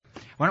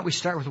Why don't we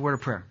start with a word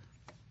of prayer?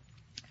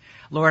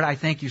 Lord, I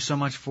thank you so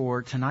much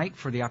for tonight,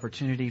 for the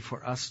opportunity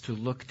for us to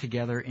look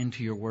together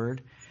into your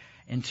word,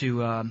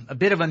 into a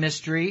bit of a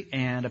mystery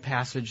and a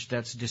passage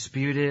that's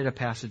disputed, a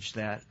passage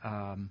that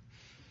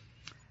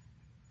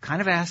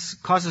kind of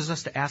causes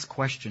us to ask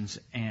questions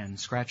and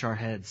scratch our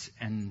heads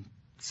and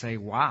say,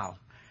 wow,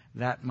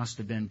 that must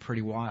have been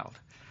pretty wild.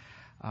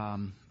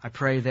 I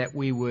pray that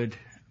we would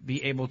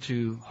be able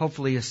to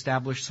hopefully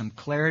establish some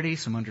clarity,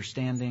 some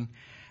understanding,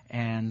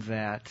 and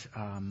that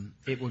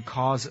it would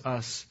cause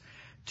us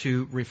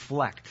to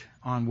reflect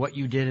on what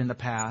you did in the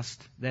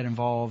past that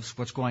involves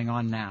what's going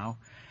on now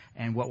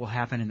and what will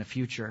happen in the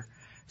future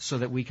so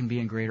that we can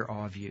be in greater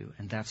awe of you.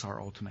 And that's our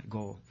ultimate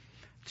goal,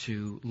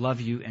 to love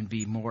you and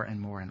be more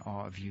and more in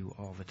awe of you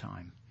all the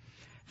time.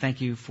 Thank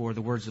you for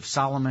the words of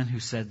Solomon, who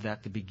said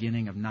that the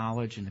beginning of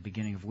knowledge and the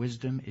beginning of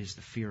wisdom is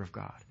the fear of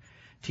God.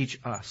 Teach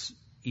us,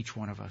 each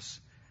one of us,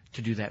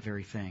 to do that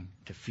very thing,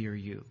 to fear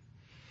you.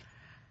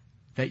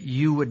 That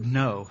you would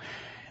know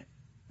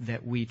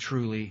that we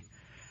truly,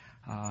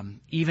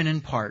 even in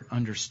part,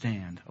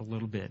 understand a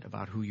little bit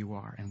about who you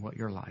are and what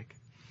you're like.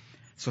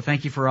 So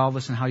thank you for all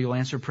this and how you'll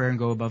answer prayer and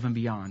go above and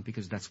beyond,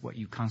 because that's what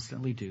you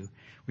constantly do.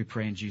 We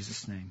pray in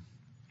Jesus' name.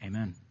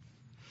 Amen.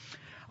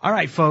 All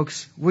right,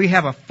 folks, we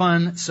have a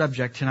fun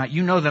subject tonight.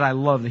 You know that I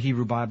love the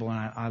Hebrew Bible and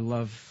I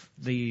love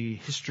the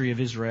history of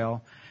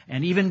Israel,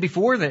 and even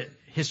before the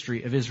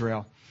history of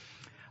Israel.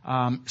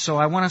 So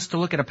I want us to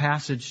look at a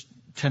passage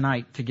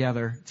tonight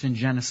together. It's in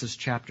Genesis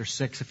chapter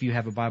 6. If you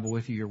have a Bible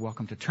with you, you're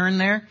welcome to turn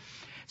there.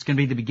 It's going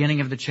to be the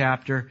beginning of the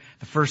chapter,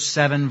 the first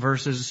 7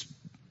 verses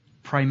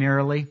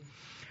primarily.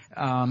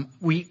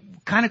 We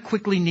kind of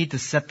quickly need to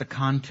set the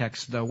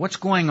context, though. What's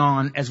going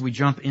on as we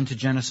jump into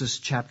Genesis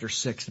chapter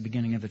 6, the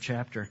beginning of the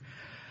chapter?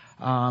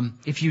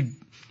 If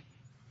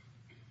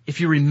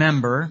you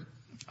remember,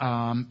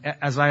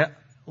 as I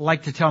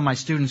like to tell my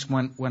students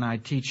when I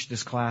teach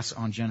this class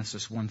on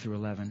Genesis 1 through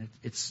 11,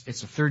 it's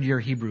a third-year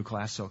Hebrew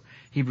class, so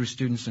Hebrew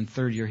students in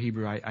third-year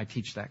Hebrew, I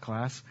teach that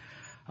class.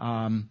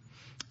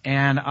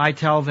 And I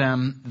tell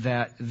them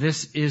that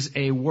this is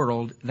a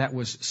world that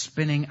was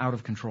spinning out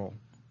of control.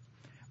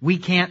 We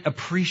can't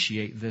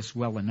appreciate this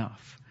well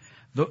enough.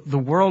 The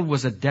world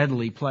was a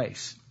deadly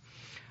place.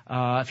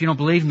 If you don't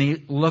believe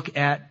me, look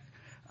at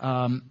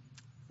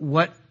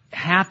what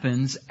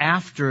happens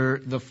after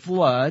the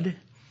flood.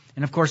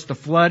 And of course, the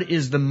flood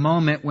is the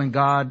moment when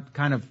God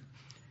kind of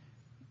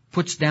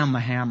puts down the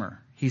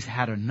hammer. He's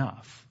had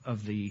enough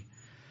of the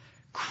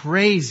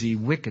crazy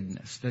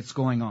wickedness that's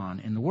going on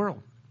in the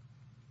world.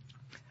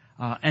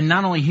 And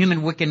not only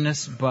human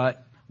wickedness,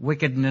 but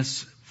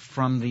wickedness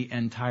from the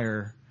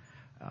entire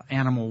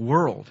animal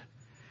world.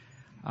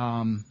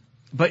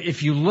 But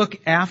if you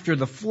look after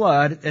the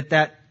flood at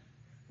that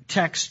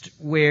text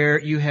where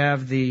you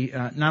have the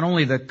not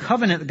only the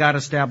covenant that God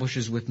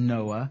establishes with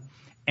Noah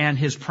and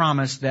his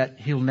promise that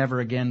he'll never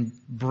again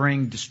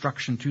bring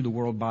destruction to the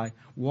world by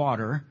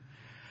water,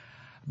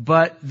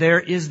 but there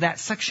is that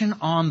section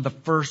on the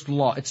first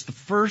law. It's the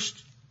first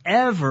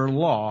ever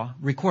law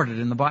recorded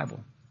in the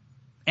Bible.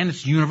 And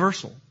it's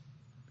universal.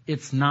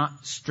 It's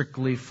not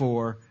strictly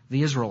for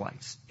the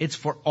Israelites. It's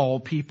for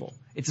all people.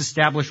 It's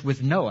established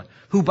with Noah,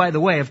 who, by the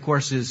way, of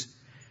course, is,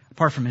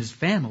 apart from his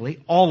family,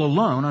 all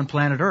alone on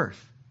planet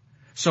Earth.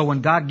 So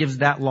when God gives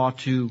that law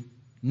to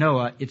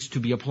Noah, it's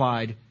to be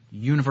applied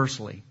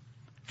universally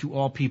to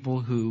all people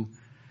who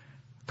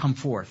come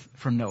forth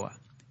from Noah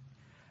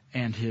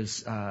and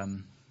his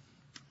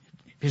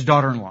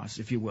daughter-in-laws,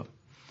 if you will.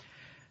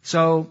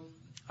 So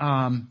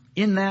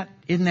in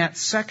that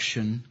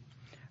section,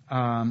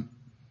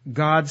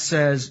 God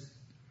says,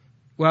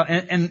 well,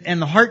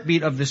 and the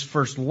heartbeat of this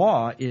first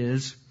law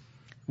is,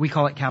 we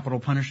call it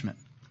capital punishment.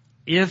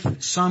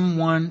 If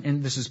someone,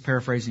 and this is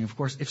paraphrasing, of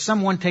course, if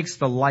someone takes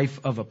the life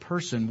of a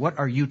person, what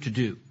are you to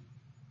do?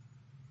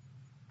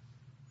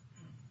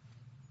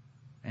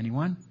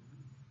 Anyone?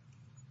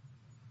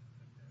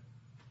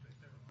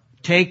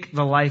 Take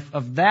the life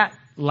of that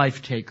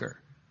life taker.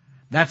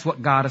 That's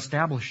what God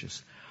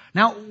establishes.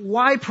 Now,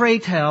 why, pray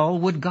tell,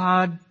 would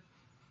God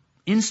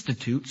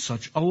institute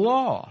such a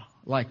law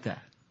like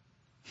that?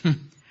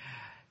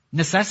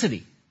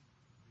 Necessity.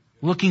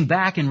 Looking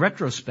back in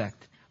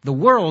retrospect, the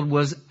world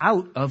was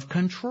out of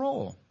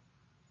control.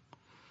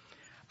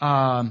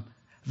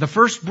 The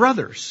first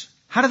brothers,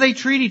 how do they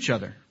treat each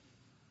other?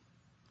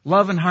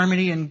 Love and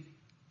harmony and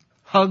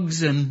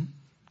hugs and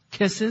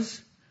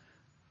kisses?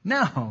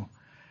 No.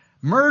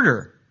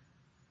 Murder.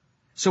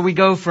 So we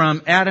go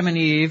from Adam and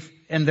Eve,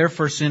 and their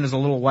first sin is a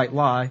little white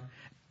lie.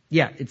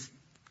 Yeah, it's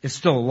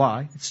still a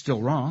lie. It's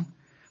still wrong.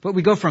 But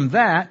we go from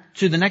that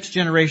to the next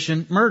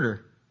generation,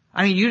 murder.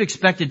 I mean, you'd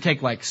expect it to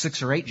take like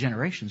 6 or 8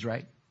 generations,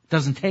 right?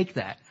 Doesn't take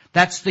that.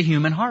 That's the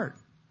human heart.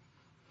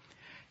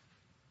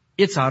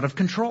 It's out of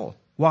control.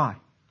 Why?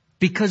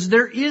 Because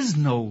there is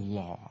no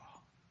law.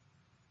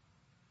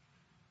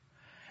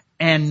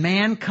 And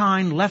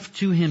mankind left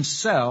to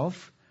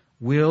himself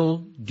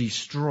will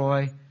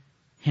destroy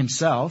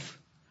himself,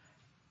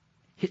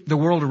 the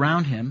world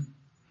around him,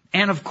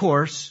 and of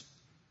course,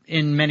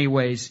 in many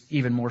ways,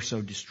 even more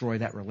so, destroy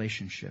that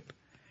relationship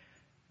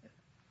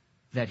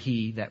that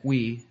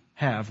we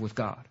have with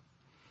God.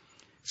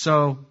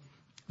 So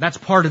that's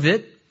part of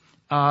it.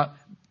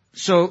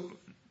 So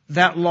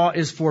that law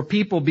is for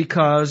people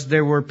because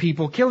there were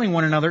people killing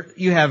one another.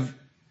 You have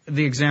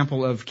the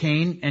example of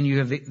Cain, and you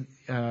have the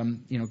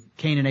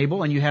Cain and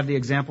Abel, and you have the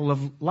example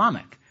of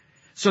Lamech.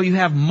 So you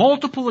have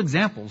multiple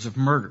examples of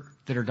murder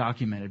that are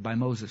documented by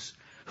Moses,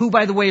 who,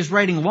 by the way, is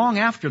writing long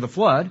after the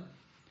flood.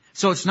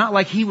 So it's not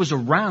like he was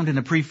around in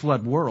the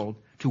pre-flood world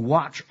to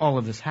watch all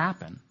of this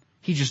happen.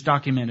 He just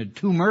documented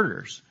 2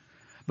 murders.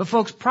 But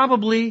folks,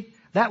 probably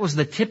that was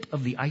the tip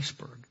of the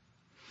iceberg.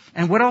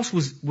 And what else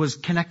was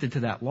connected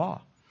to that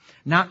law?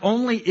 Not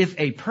only if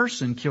a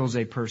person kills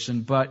a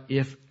person, but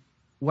if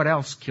what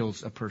else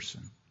kills a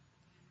person?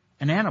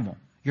 An animal.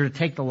 You're to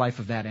take the life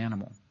of that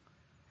animal.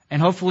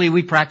 And hopefully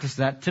we practice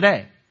that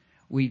today.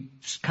 We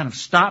kind of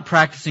stop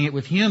practicing it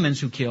with humans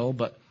who kill,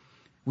 but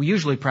we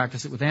usually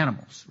practice it with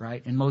animals,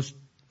 right? In most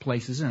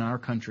places in our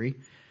country,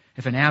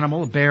 if an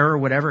animal, a bear or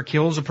whatever,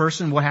 kills a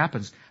person, what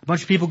happens? A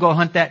bunch of people go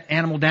hunt that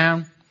animal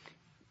down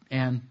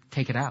and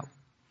take it out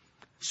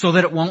so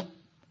that it won't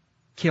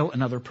kill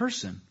another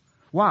person.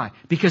 Why?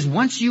 Because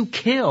once you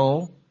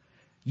kill,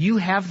 you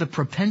have the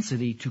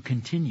propensity to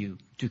continue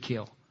to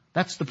kill.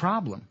 That's the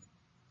problem.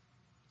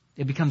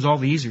 It becomes all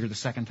the easier the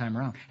second time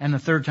around, and the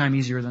third time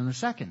easier than the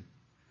second.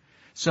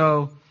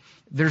 So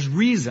there's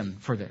reason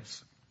for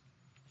this.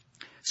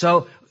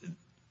 So,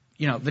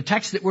 the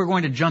text that we're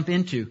going to jump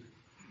into,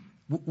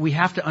 we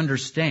have to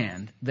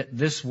understand that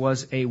this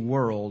was a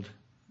world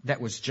that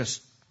was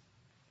just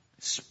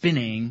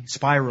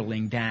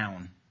spiraling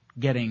down,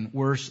 getting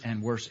worse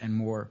and worse and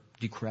more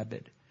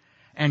decrepit.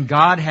 And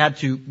God had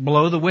to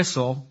blow the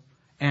whistle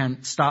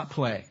and stop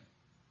play.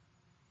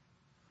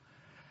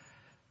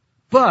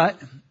 But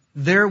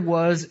there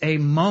was a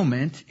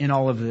moment in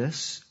all of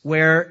this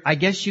where, I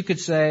guess you could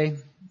say,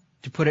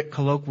 to put it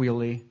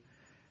colloquially,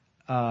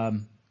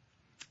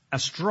 a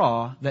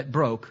straw that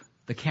broke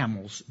the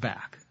camel's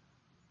back.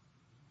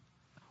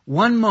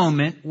 One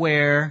moment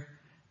where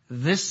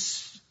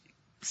this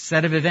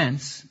set of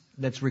events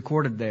that's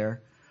recorded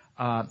there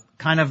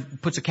kind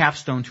of puts a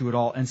capstone to it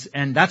all.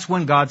 And that's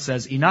when God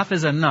says, enough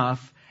is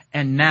enough,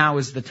 and now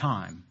is the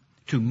time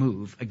to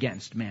move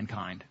against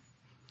mankind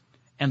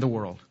and the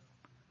world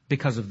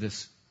because of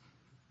this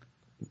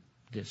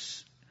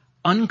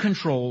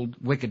uncontrolled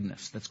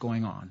wickedness that's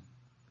going on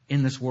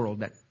in this world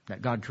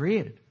that God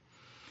created.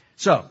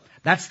 So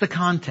that's the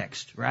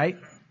context, right?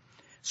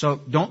 So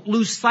don't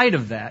lose sight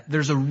of that.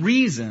 There's a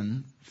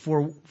reason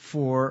for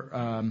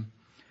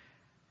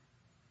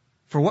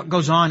what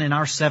goes on in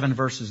our 7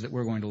 verses that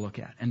we're going to look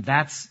at, and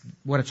that's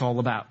what it's all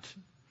about.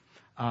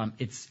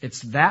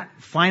 It's that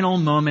final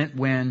moment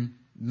when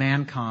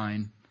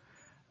mankind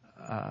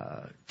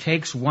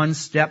takes one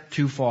step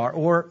too far,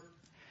 or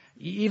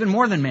even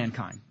more than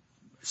mankind.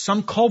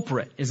 Some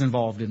culprit is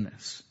involved in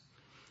this,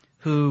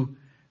 who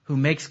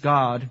makes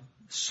God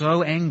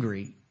so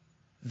angry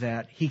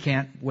that he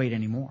can't wait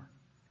anymore.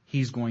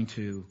 He's going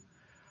to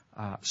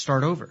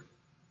start over,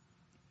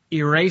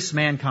 erase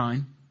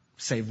mankind,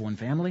 save one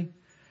family,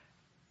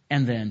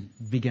 and then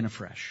begin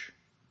afresh.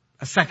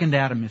 A second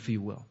Adam, if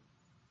you will,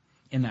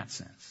 in that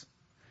sense.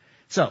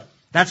 So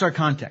that's our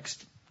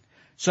context.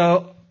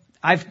 So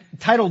I've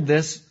titled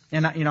this,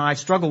 and I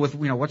struggle with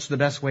what's the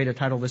best way to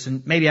title this,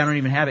 and maybe I don't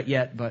even have it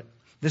yet, but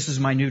this is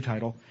my new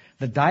title: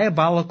 The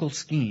Diabolical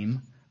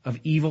Scheme of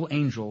Evil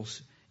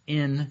Angels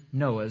in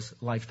Noah's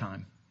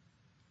Lifetime.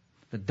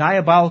 The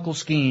diabolical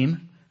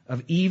scheme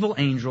of evil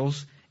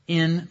angels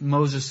in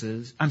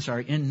Noah's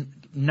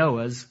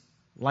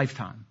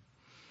lifetime.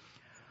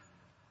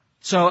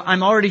 So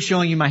I'm already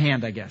showing you my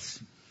hand, I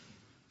guess.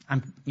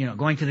 I'm,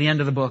 going to the end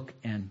of the book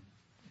and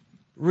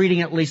reading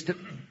at least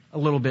a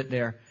little bit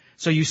there.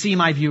 So you see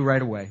my view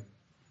right away.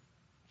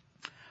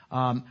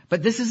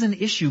 But this is an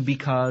issue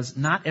because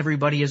not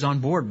everybody is on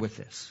board with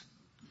this.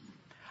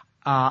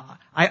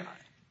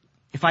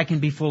 If I can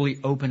be fully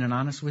open and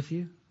honest with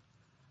you,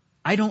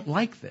 I don't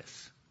like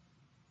this.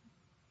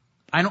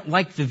 I don't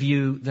like the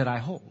view that I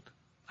hold.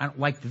 I don't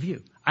like the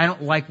view. I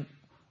don't like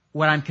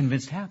what I'm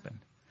convinced happened.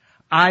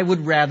 I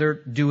would rather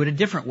do it a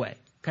different way.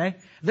 Okay?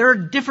 There are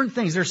different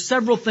things. There are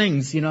several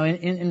things,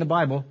 in the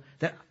Bible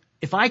that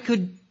if I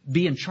could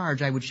be in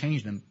charge, I would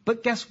change them.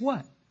 But guess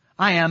what?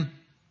 I am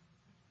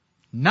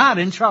not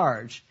in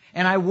charge,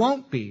 and I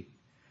won't be.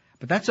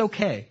 But that's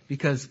okay,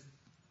 because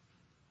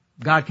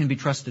God can be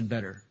trusted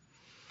better.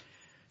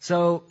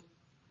 So,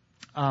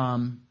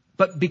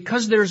 but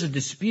because there's a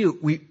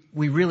dispute, we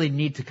really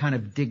need to kind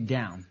of dig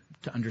down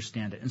to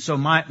understand it. And so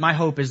my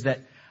hope is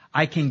that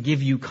I can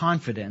give you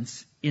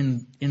confidence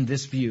in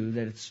this view,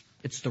 that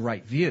it's the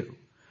right view.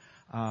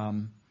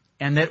 And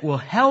that will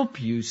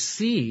help you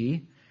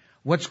see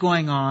what's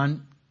going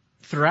on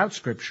throughout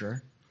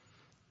Scripture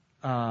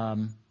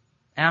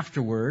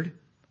afterward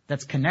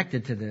that's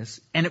connected to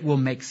this, and it will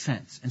make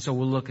sense. And so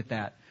we'll look at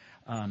that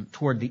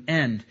toward the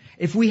end.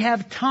 If we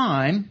have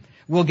time,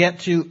 we'll get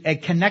to a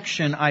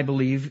connection I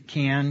believe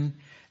can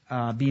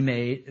be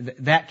made.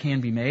 That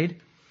can be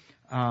made.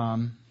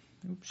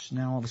 Oops!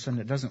 Now all of a sudden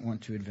it doesn't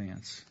want to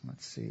advance.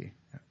 Let's see.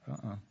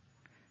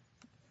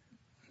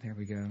 There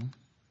we go.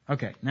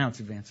 Okay, now it's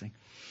advancing.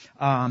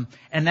 And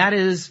that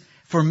is,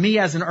 for me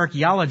as an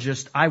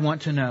archaeologist, I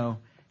want to know,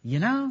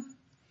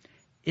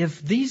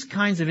 if these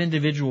kinds of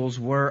individuals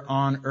were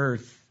on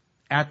Earth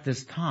at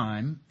this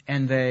time,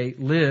 and they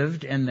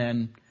lived, and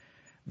then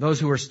those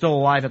who were still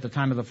alive at the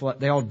time of the flood,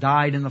 they all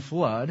died in the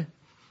flood,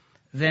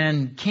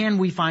 then can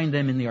we find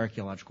them in the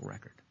archaeological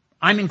record?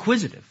 I'm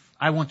inquisitive.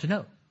 I want to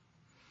know.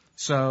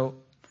 So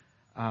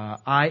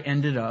I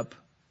ended up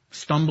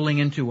stumbling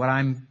into what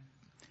I'm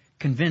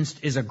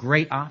convinced is a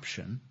great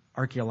option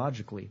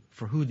archaeologically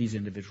for who these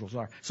individuals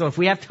are. So if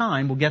we have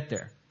time, we'll get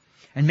there.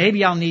 And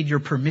maybe I'll need your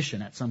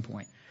permission at some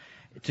point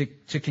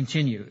to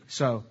continue.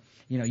 So,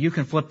 you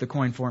can flip the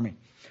coin for me.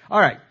 All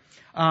right.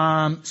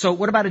 So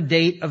what about a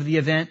date of the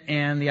event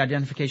and the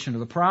identification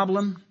of the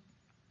problem?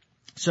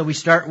 So we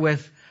start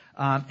with,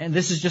 and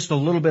this is just a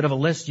little bit of a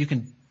list. You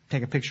can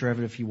take a picture of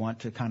it if you want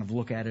to kind of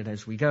look at it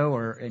as we go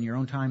or in your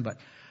own time. But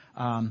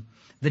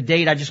the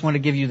date, I just want to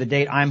give you the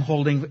date I'm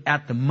holding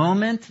at the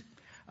moment.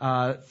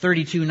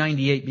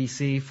 3298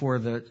 BC for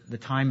the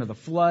time of the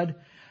flood.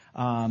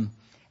 And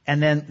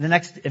then the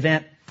next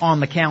event on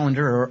the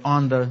calendar or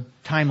on the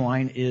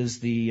timeline is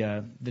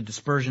the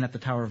dispersion at the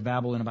Tower of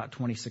Babel in about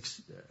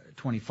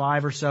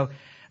 2625 or so.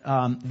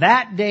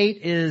 That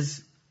date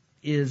is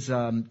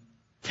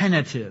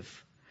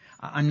tentative.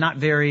 I'm not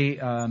very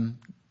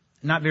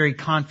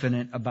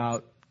confident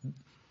about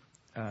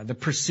the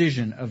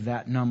precision of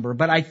that number,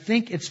 but I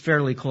think it's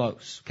fairly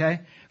close,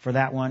 okay, for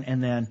that one.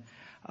 And then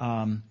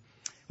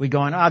we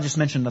go on. I'll just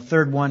mention the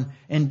third one.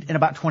 In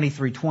about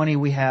 2320,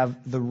 we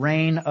have the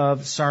reign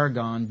of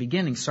Sargon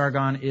beginning.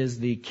 Sargon is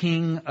the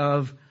king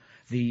of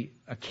the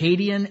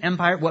Akkadian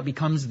Empire, what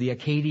becomes the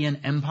Akkadian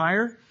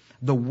Empire,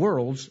 the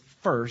world's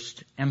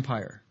first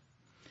empire.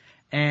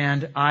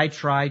 And I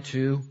try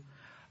to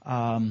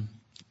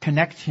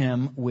connect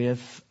him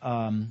with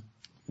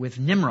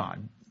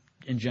Nimrod.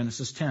 In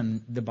Genesis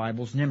 10, the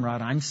Bible's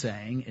Nimrod, I'm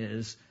saying,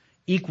 is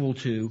equal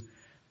to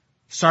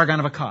Sargon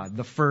of Akkad,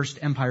 the first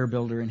empire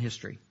builder in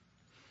history.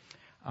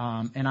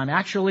 And I'm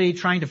actually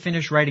trying to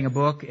finish writing a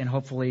book, and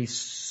hopefully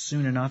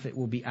soon enough it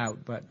will be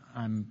out, but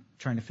I'm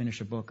trying to finish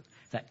a book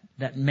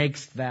that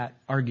makes that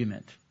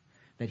argument,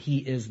 that he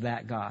is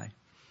that guy.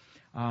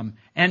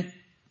 And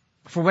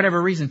for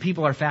whatever reason,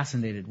 people are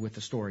fascinated with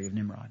the story of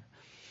Nimrod.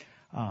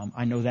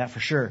 I know that for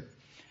sure.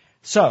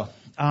 So,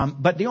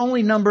 but the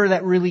only number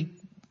that really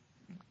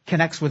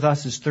connects with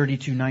us is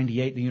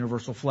 3298, the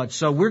universal flood.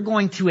 So we're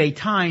going to a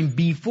time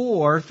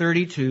before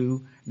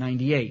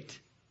 3298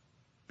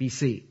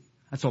 BC.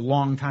 That's a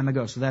long time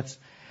ago. So that's,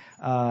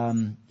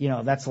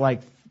 that's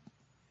like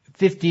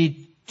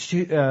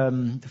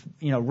 52,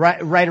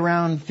 right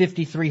around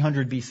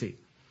 5300 BC.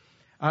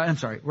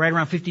 Right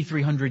around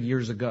 5300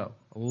 years ago.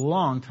 A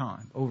long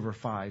time, over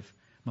 5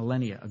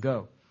 millennia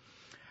ago.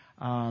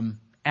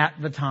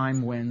 At the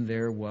time when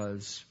there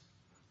was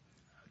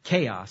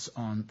chaos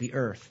on the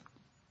earth.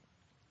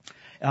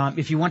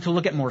 If you want to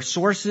look at more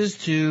sources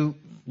to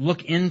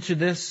look into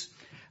this,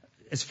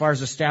 as far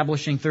as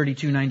establishing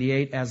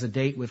 3298 as a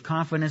date with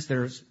confidence,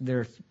 there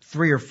are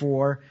 3 or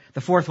 4.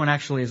 The fourth one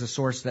actually is a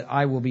source that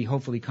I will be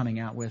hopefully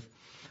coming out with,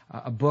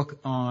 a book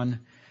on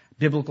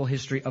biblical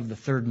history of the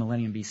 3rd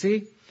millennium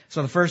BC.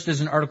 So the first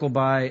is an article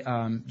by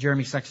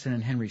Jeremy Sexton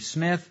and Henry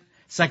Smith.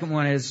 Second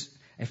one is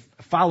a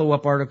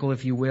follow-up article,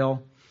 if you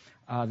will,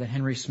 that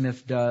Henry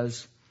Smith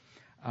does.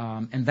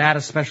 And that,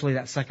 especially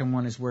that second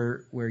one, is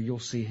where you'll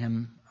see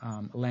him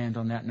land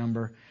on that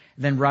number.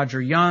 Then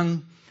Roger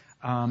Young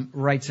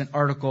writes an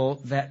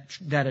article that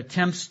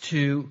attempts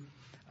to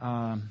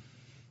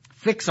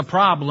fix a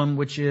problem,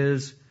 which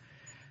is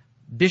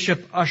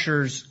Bishop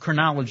Ussher's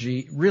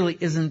chronology really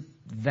isn't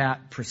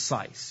that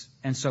precise.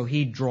 And so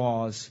he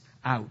draws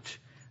out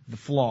the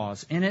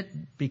flaws in it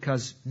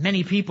because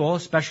many people,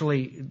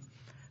 especially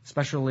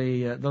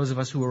those of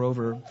us who are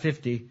over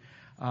 50,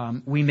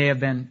 we may have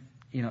been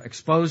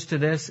exposed to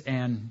this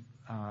and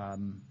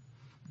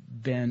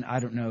been,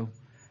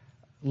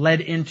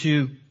 led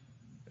into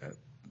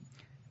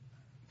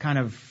kind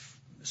of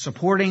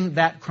supporting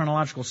that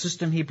chronological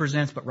system he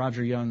presents, but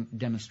Roger Young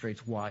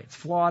demonstrates why it's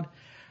flawed.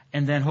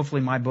 And then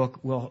hopefully my book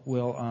will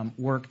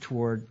work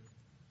toward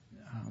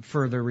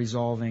further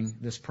resolving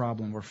this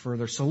problem or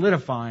further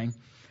solidifying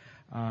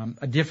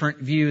a different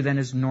view than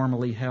is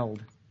normally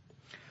held.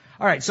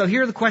 All right, so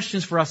here are the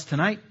questions for us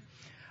tonight,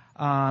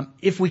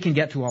 if we can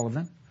get to all of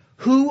them.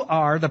 Who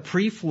are the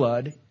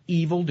pre-flood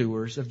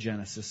evildoers of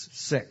Genesis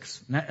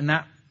 6? And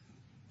that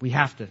we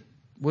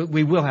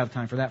will have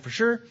time for that for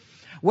sure.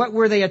 What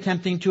were they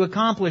attempting to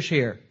accomplish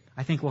here?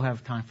 I think we'll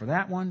have time for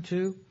that one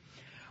too.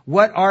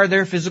 What are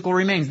their physical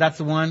remains? That's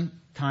the one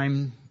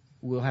time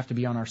we'll have to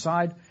be on our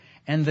side.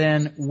 And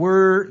then,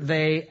 were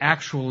they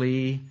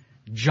actually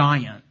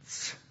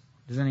giants?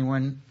 Does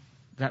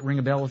that ring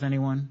a bell with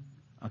anyone?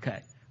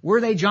 Okay.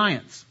 Were they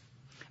giants?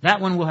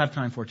 That one we'll have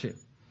time for too.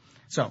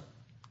 So,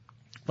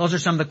 Those are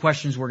some of the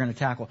questions we're going to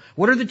tackle.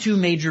 What are the two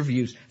major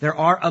views? There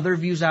are other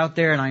views out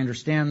there, and I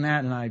understand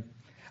that, and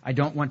I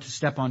don't want to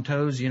step on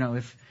toes. You know,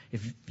 if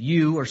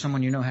you or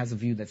someone you know has a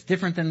view that's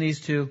different than these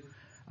two,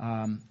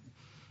 I'm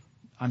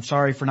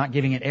sorry for not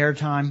giving it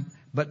airtime.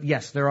 But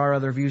yes, there are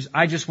other views.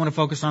 I just want to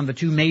focus on the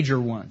two major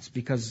ones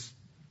because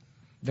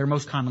they're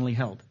most commonly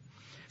held.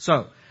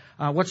 So,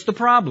 what's the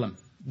problem?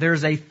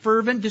 There's a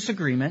fervent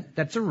disagreement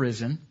that's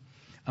arisen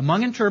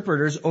among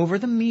interpreters over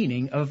the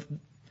meaning of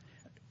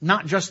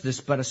not just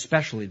this, but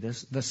especially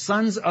this, the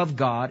sons of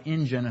God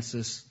in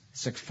Genesis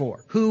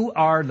 6:4. Who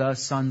are the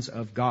sons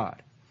of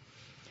God?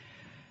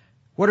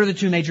 What are the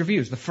two major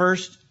views? The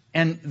first,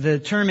 and the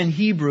term in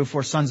Hebrew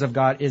for sons of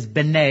God is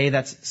b'nai,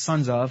 that's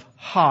sons of,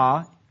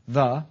 ha,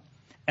 the,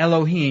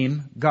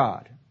 Elohim,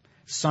 God.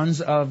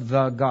 Sons of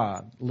the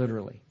God,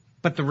 literally.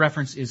 But the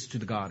reference is to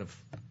the God of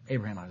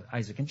Abraham,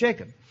 Isaac, and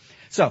Jacob.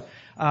 So,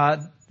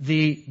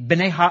 the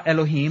B'nai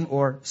Ha-Elohim,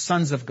 or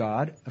sons of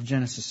God, of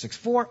Genesis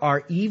 6:4,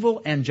 are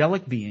evil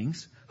angelic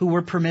beings who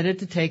were permitted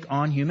to take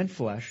on human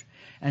flesh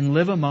and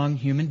live among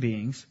human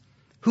beings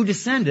who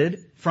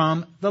descended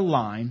from the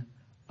line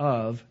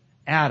of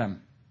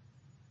Adam.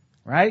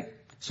 Right?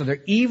 So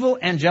they're evil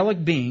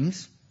angelic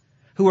beings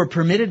who were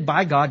permitted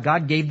by God.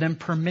 God gave them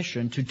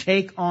permission to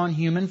take on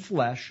human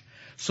flesh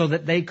so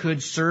that they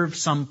could serve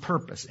some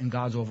purpose in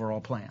God's overall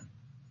plan.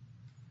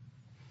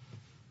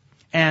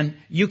 And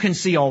you can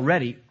see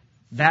already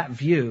that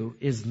view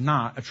is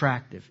not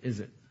attractive, is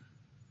it?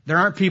 There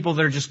aren't people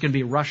that are just going to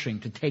be rushing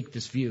to take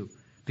this view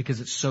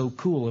because it's so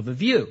cool of a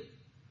view.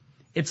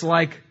 It's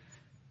like,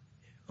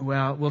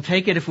 well, we'll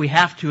take it if we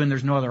have to and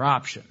there's no other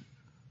option,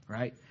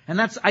 right? And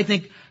that's, I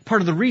think,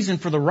 part of the reason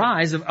for the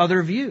rise of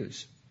other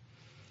views,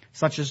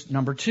 such as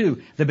number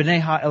 2, the B'nai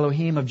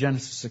Ha-Elohim of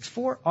Genesis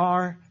 6:4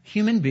 are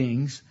human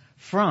beings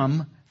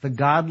from the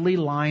godly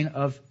line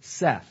of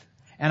Seth.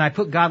 And I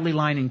put godly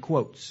line in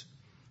quotes.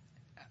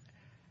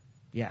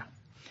 Yeah.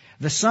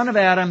 The son of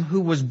Adam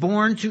who was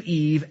born to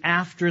Eve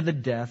after the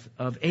death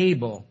of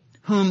Abel,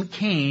 whom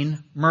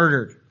Cain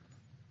murdered.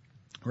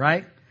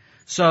 Right?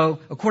 So,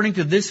 according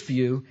to this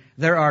view,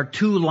 there are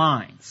two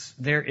lines.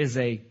 There is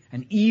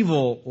an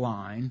evil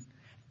line,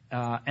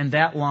 and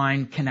that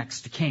line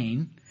connects to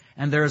Cain.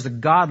 And there is a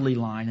godly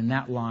line, and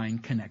that line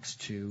connects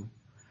to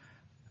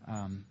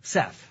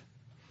Seth.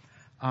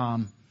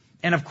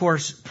 And of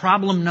course,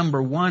 problem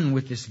number 1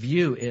 with this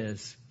view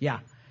is,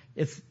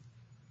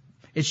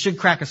 it should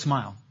crack a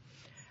smile.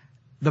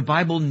 The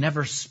Bible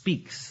never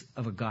speaks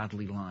of a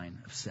godly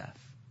line of Seth.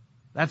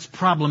 That's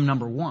problem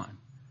number 1.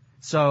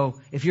 So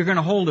if you're going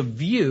to hold a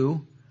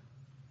view,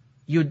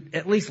 you'd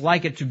at least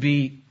like it to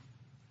be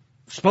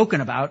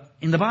spoken about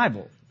in the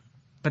Bible.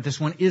 But this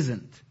one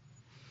isn't.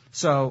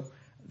 So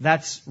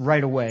that's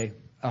right away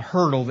a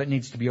hurdle that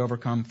needs to be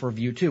overcome for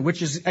view 2,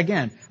 which is,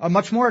 again, a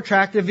much more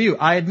attractive view.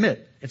 I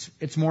admit,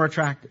 it's more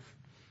attractive.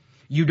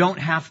 You don't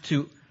have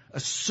to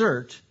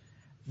assert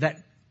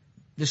that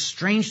this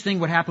strange thing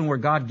would happen where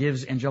God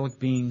gives angelic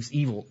beings,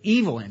 evil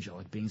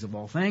angelic beings of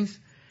all things,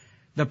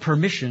 the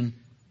permission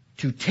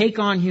to take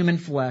on human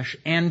flesh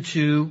and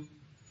to,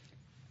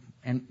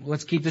 and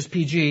let's keep this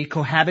PG,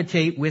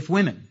 cohabitate with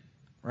women,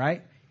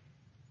 right?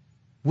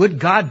 Would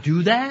God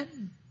do that?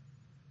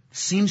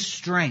 Seems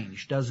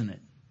strange, doesn't it?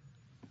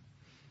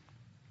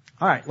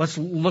 All right, let's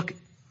look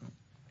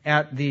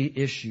at the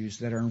issues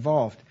that are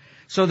involved.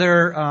 So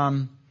there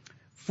are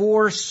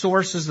 4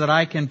 sources that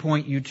I can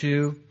point you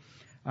to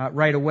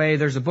right away.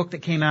 There's a book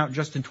that came out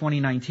just in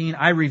 2019.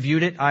 I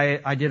reviewed it.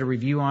 I did a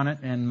review on it,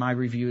 and my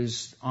review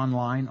is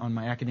online on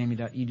my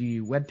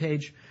academia.edu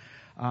webpage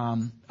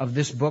of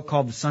this book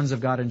called The Sons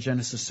of God in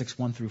Genesis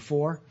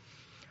 6:1-4.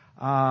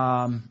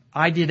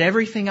 I did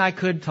everything I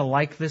could to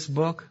like this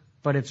book,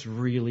 but it's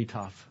really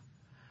tough.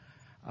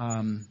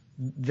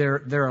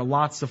 There are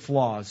lots of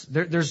flaws.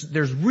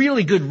 There's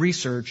really good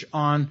research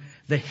on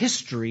the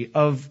history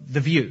of the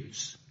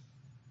views.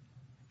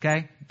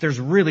 Okay? There's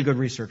really good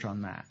research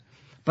on that.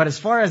 But as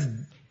far as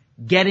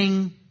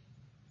getting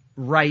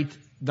right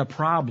the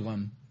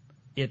problem,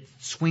 it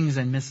swings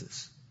and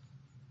misses.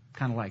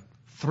 Kind of like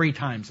 3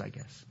 times, I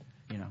guess.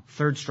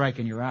 Third strike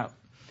and you're out.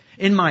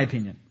 In my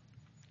opinion.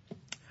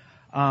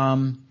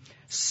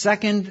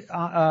 Second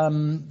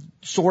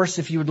source,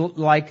 if you would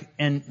like,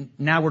 and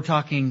now we're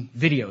talking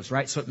videos,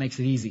 right? So it makes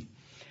it easy.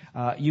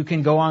 You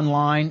can go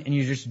online and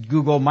you just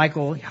Google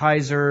Michael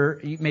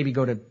Heiser, maybe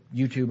go to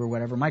YouTube or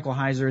whatever, Michael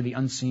Heiser, The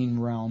Unseen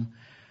Realm.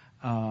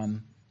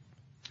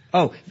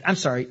 I'm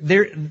sorry.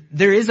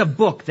 There is a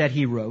book that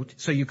he wrote,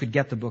 so you could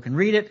get the book and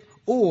read it,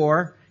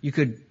 or you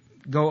could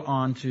go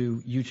on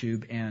to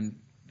YouTube and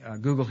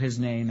Google his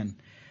name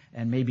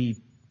and maybe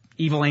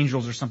Evil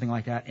Angels or something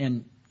like that,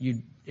 and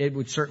it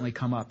would certainly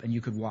come up and you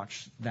could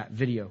watch that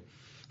video.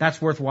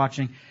 That's worth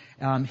watching.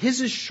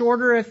 His is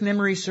shorter if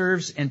memory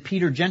serves, and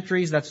Peter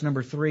Gentry's, that's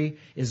number 3,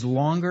 is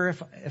longer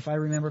if I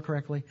remember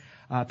correctly.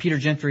 Peter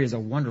Gentry is a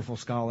wonderful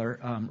scholar,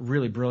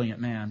 really brilliant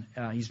man.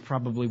 He's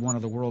probably one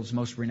of the world's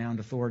most renowned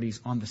authorities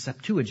on the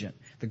Septuagint,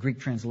 the Greek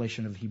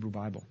translation of the Hebrew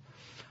Bible.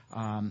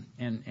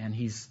 And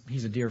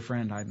he's a dear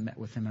friend. I met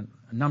with him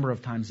a number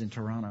of times in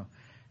Toronto,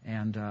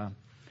 and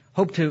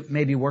hope to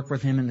maybe work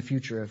with him in the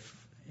future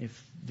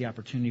if the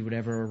opportunity would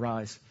ever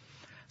arise.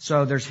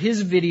 So there's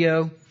his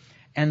video,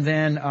 and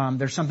then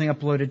there's something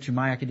uploaded to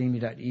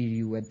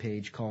myacademia.edu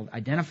webpage called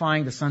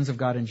Identifying the Sons of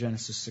God in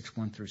Genesis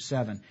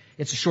 6:1-7.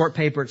 It's a short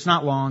paper. It's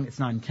not long. It's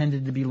not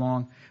intended to be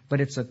long, but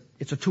it's a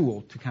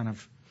tool to kind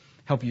of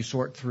help you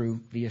sort through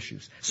the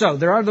issues. So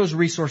there are those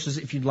resources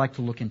if you'd like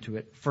to look into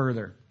it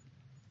further.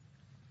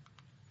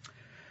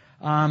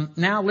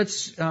 Now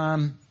let's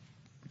kind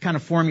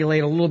of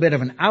formulate a little bit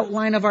of an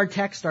outline of our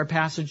text, our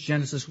passage,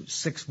 Genesis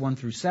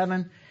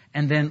 6:1-7,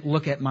 and then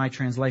look at my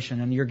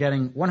translation. And you're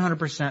getting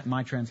 100%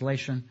 my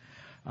translation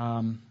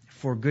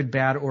for good,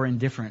 bad, or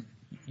indifferent,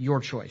 your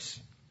choice.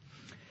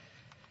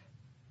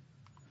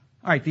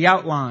 All right, the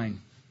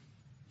outline.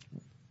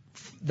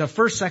 The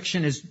first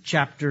section is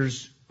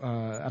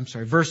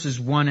verses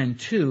 1 and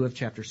 2 of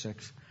chapter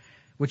 6,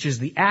 which is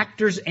the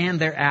actors and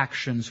their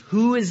actions.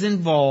 Who is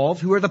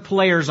involved? Who are the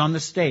players on the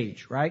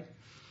stage, right?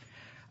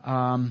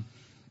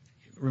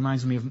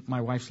 Reminds me of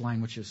my wife's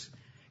line, which is,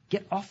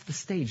 "Get off the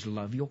stage,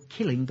 love. You're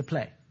killing the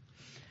play."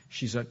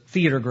 She's a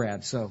theater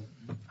grad, so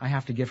I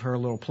have to give her a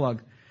little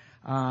plug.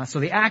 So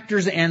the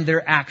actors and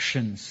their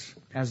actions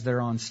as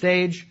they're on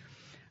stage.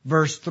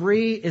 Verse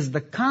 3 is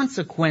the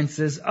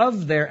consequences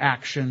of their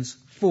actions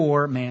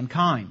for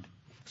mankind.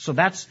 So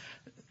that's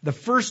the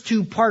first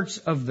two parts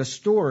of the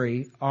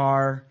story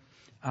are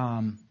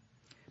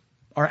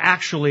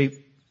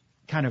actually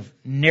kind of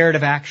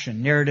narrative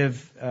action,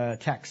 narrative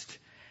text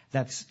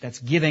that's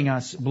giving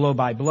us blow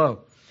by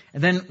blow.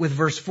 And then with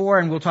verse 4,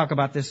 and we'll talk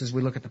about this as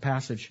we look at the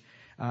passage,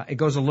 it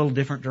goes a little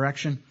different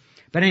direction.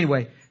 But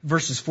anyway,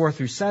 verses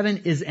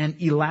 4-7 is an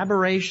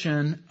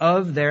elaboration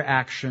of their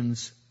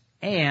actions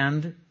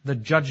and the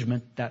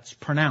judgment that's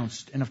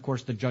pronounced. And of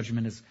course, the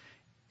judgment is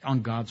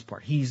on God's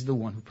part. He's the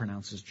one who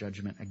pronounces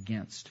judgment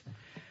against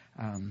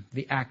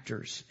the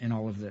actors in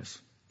all of this.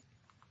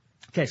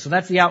 Okay, so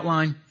that's the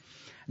outline.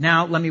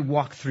 Now let me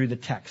walk through the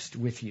text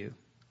with you.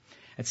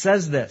 It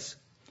says this,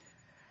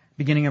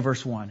 beginning of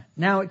verse 1.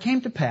 Now it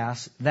came to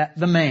pass that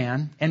the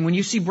man, and when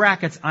you see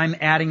brackets, I'm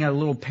adding a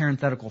little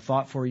parenthetical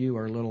thought for you,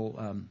 or a little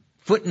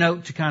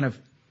footnote to kind of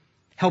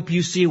help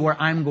you see where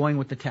I'm going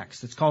with the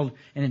text. It's called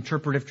an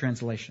interpretive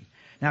translation.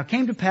 Now it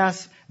came to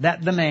pass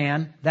that the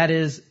man, that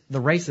is the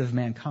race of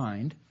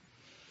mankind,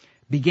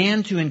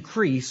 began to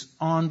increase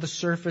on the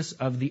surface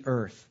of the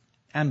earth,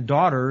 and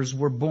daughters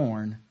were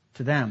born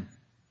to them.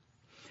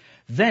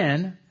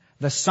 Then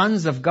the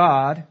sons of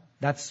God,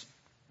 that's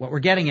what we're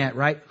getting at,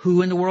 right?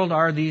 Who in the world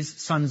are these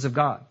sons of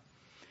God?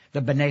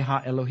 The B'nai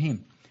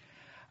Ha-Elohim.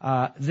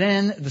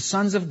 Then the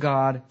sons of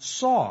God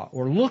saw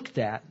or looked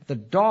at the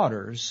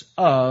daughters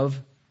of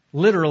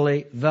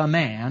literally the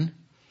man.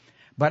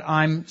 But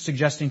I'm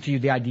suggesting to you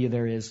the idea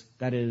there is,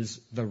 that is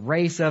the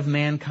race of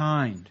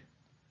mankind.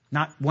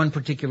 Not one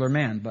particular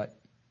man, but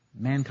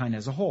mankind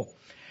as a whole.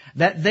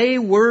 That they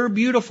were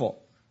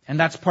beautiful. And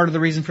that's part of the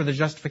reason for the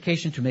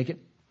justification, to make it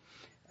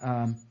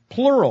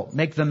plural,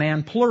 make the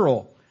man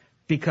plural.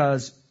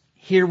 Because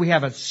here we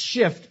have a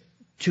shift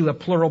to a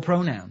plural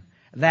pronoun.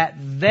 That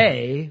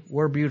they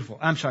were beautiful.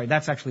 I'm sorry,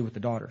 that's actually with the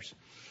daughters.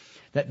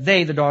 That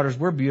they, the daughters,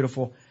 were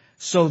beautiful.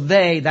 So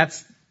they,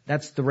 that's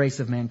the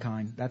race of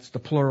mankind. That's the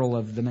plural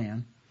of the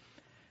man.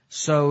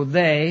 So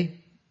they,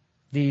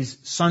 these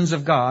sons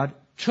of God,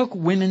 took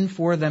women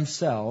for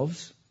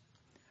themselves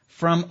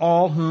from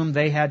all whom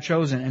they had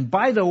chosen. And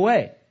by the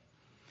way,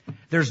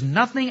 there's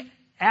nothing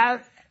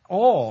at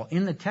all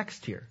in the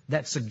text here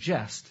that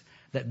suggests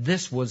that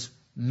this was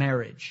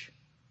marriage.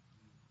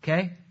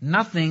 Okay?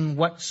 Nothing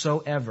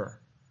whatsoever.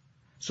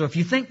 So if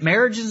you think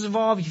marriage is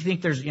involved, you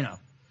think there's,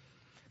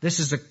 this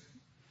is a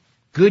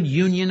good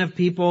union of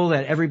people,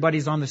 that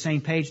everybody's on the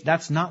same page,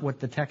 that's not what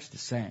the text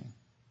is saying.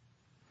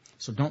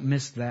 So don't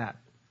miss that.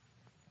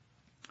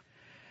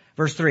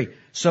 Verse 3.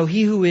 So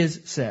he who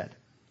is said.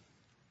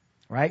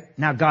 Right?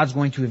 Now God's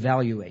going to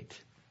evaluate.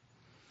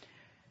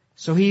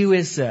 So he who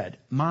is said,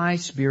 my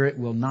spirit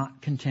will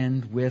not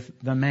contend with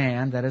the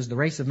man, that is the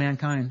race of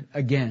mankind,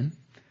 again,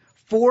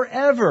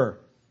 forever,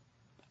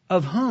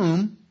 of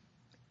whom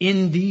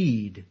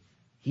indeed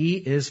he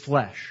is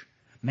flesh.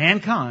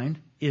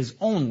 Mankind is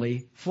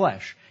only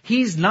flesh.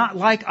 He's not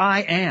like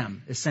I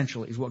am,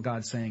 essentially, is what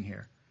God's saying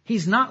here.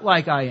 He's not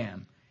like I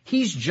am.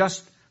 He's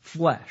just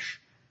flesh.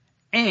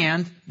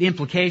 And the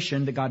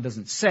implication that God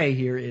doesn't say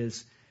here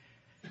is,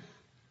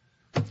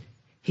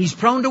 he's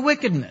prone to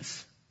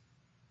wickedness.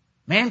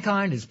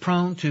 Mankind is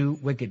prone to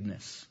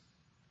wickedness.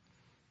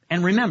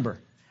 And remember,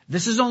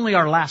 this is only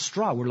our last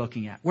straw we're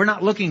looking at. We're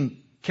not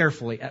looking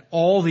carefully at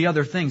all the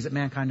other things that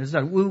mankind has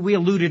done. We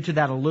alluded to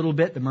that a little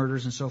bit, the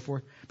murders and so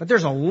forth. But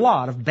there's a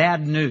lot of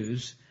bad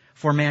news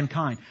for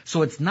mankind.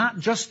 So it's not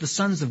just the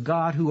sons of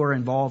God who are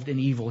involved in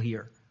evil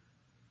here,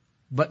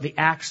 but the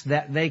acts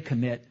that they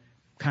commit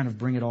kind of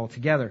bring it all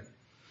together.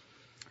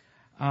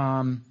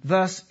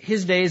 Thus,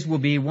 his days will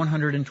be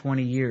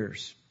 120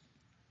 years.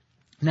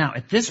 Now,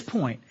 at this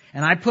point,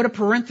 and I put a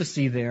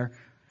parenthesis there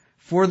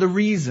for the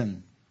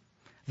reason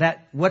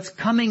that what's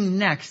coming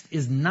next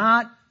is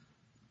not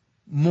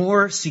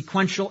more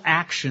sequential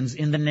actions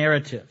in the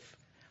narrative,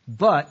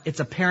 but it's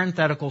a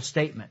parenthetical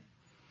statement.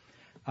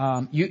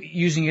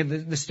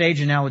 Using the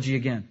stage analogy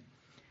again.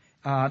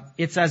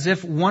 It's as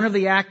if one of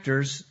the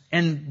actors,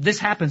 and this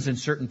happens in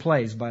certain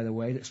plays, by the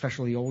way,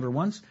 especially the older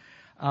ones,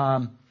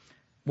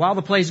 while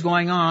the play's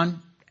going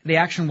on, the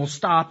action will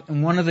stop,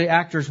 and one of the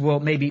actors will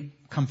maybe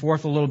come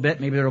forth a little bit.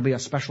 Maybe there will be a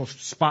special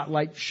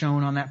spotlight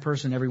shown on that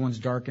person. Everyone's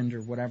darkened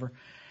or whatever.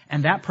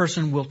 And that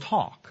person will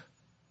talk.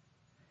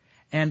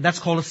 And that's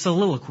called a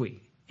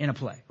soliloquy in a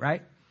play,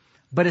 right?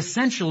 But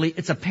essentially,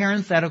 it's a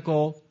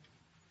parenthetical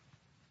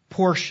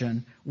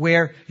portion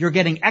where you're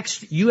getting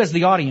extra, you as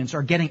the audience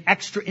are getting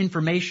extra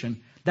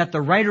information that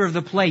the writer of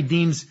the play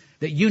deems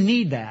that you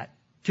need that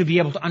to be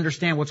able to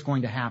understand what's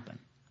going to happen,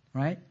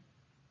 right?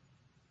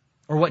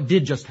 Or what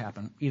did just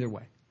happen, either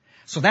way.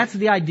 So that's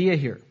the idea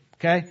here,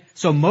 okay?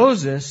 So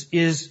Moses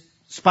is,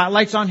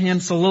 spotlights on him,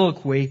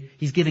 soliloquy,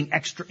 he's giving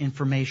extra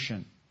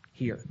information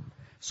here.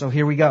 So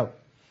here we go.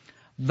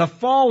 The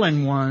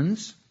fallen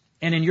ones,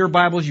 and in your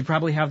Bibles you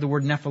probably have the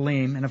word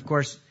Nephilim, and of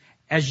course,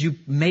 as you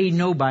may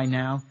know by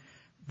now,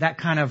 that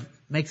kind of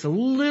makes a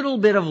little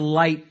bit of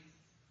light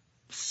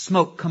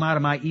smoke come out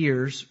of my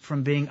ears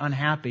from being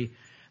unhappy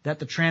that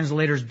the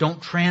translators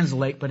don't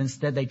translate, but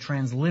instead they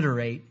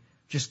transliterate,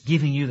 just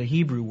giving you the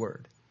Hebrew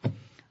word.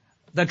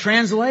 The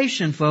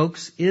translation,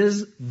 folks,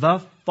 is the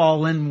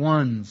fallen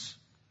ones.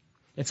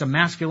 It's a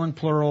masculine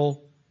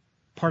plural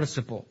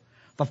participle.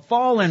 The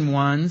fallen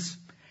ones,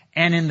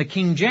 and in the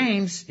King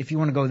James, if you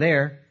want to go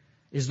there,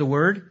 is the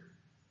word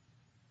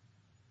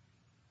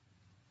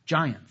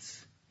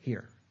giants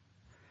here.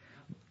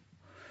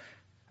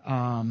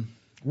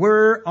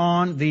 Were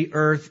on the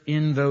earth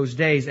in those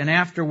days, and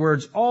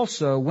afterwards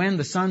also when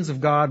the sons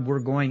of God were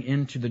going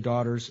into the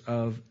daughters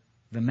of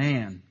the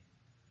man.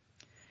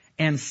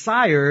 And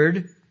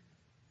sired,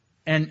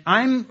 and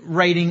I'm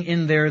writing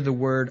in there the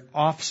word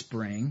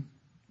offspring,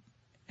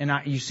 and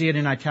you see it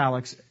in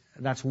italics,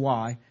 that's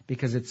why,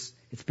 because it's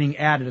being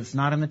added, it's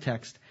not in the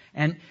text.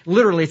 And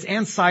literally it's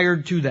and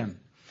sired to them.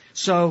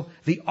 So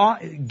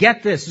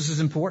get this is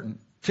important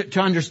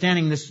to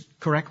understanding this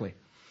correctly.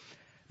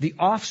 The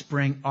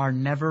offspring are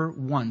never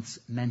once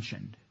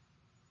mentioned.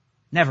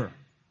 Never.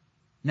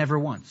 Never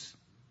once.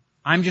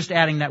 I'm just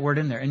adding that word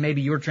in there, and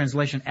maybe your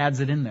translation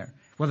adds it in there.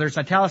 Whether it's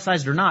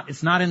italicized or not,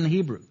 it's not in the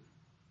Hebrew.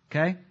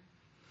 Okay?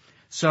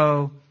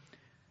 So,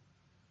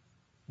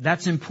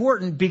 that's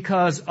important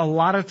because a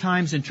lot of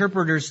times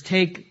interpreters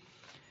take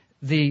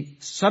the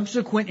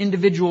subsequent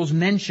individuals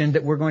mentioned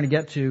that we're going to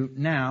get to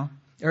now,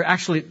 or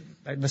actually,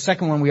 the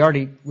second one we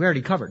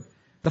already covered.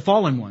 The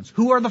fallen ones.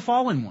 Who are the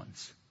fallen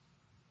ones?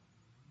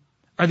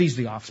 Are these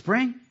the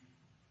offspring?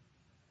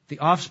 The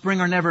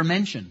offspring are never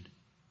mentioned.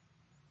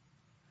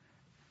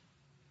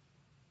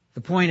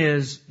 The point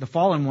is, the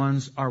fallen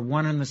ones are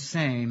one and the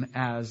same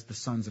as the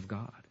sons of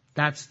God.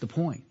 That's the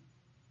point.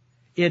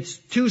 It's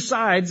two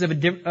sides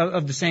of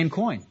the same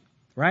coin,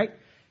 right?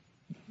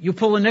 You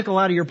pull a nickel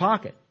out of your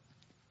pocket.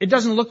 It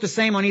doesn't look the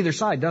same on either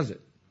side, does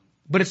it?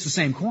 But it's the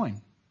same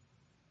coin.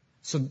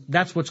 So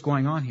that's what's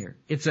going on here.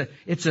 It's a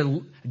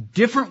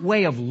different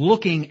way of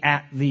looking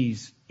at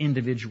these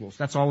individuals.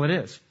 That's all it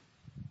is.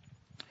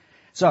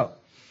 So,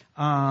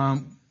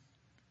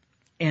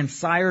 and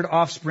sired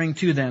offspring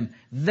to them.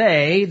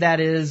 They, that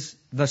is,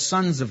 the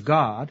sons of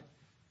God,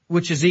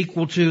 which is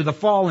equal to the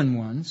fallen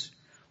ones,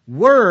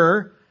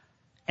 were,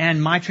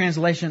 and my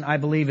translation, I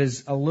believe,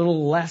 is a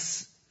little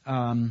less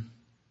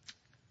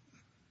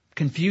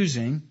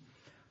confusing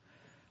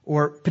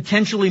or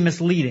potentially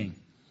misleading,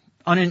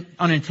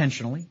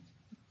 unintentionally,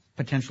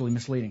 potentially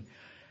misleading.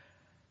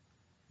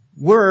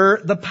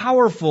 Were the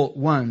powerful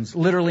ones.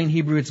 Literally in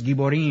Hebrew it's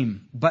giborim,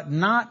 but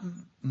not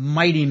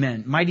mighty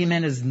men. Mighty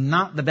men is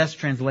not the best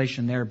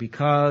translation there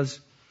because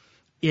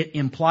it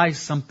implies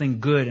something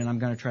good, and I'm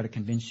going to try to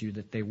convince you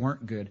that they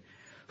weren't good.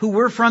 Who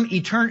were from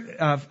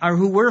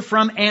who were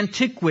from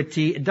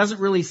antiquity. It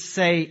doesn't really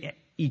say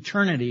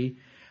eternity.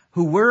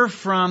 Who were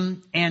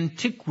from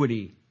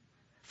antiquity,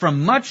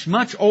 from much,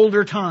 much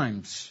older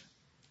times.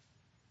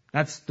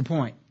 That's the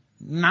point.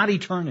 Not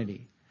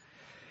eternity.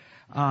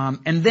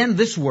 And then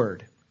this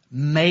word,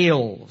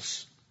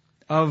 males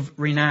of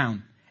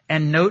renown.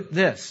 And note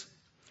this.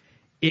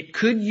 It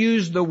could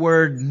use the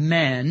word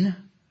men.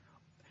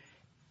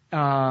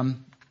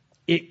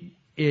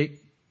 It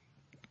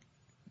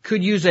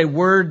could use a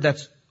word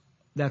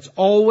that's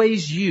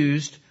always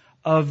used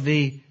of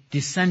the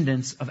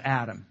descendants of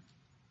Adam.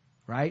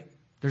 Right?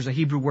 There's a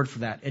Hebrew word for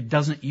that. It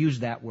doesn't use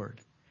that word.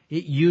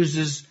 It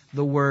uses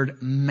the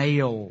word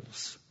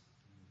males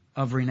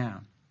of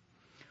renown.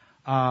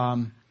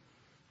 I'm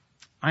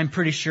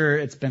pretty sure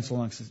it's been so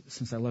long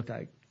since I looked.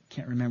 I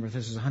can't remember if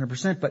this is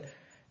 100%, but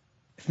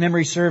if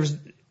memory serves,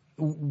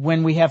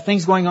 when we have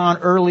things going on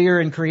earlier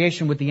in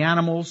creation with the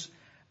animals,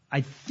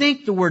 I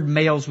think the word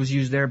males was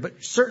used there,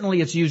 but certainly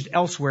it's used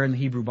elsewhere in the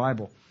Hebrew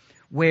Bible,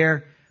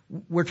 where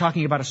we're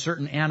talking about a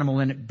certain animal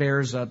and it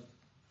bears a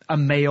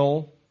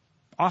male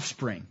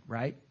offspring,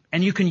 right?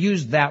 And you can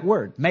use that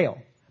word,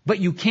 male. But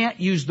you can't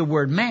use the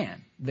word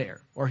man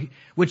there,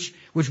 which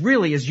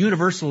really is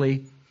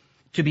universally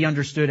to be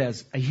understood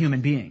as a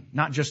human being,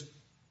 not just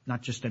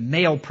a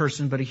male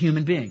person, but a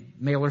human being,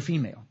 male or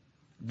female.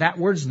 That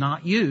word's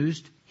not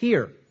used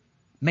here.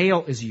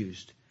 Male is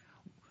used.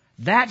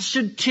 That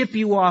should tip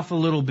you off a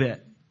little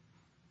bit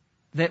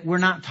that we're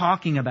not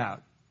talking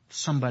about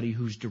somebody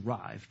who's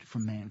derived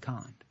from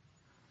mankind.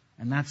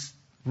 And that's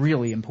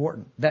really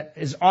important. That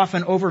is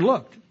often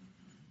overlooked.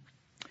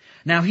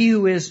 Now he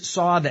who is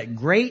saw that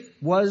great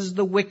was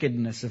the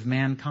wickedness of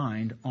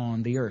mankind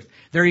on the earth.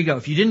 There you go.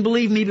 If you didn't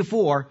believe me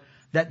before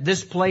that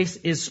this place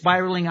is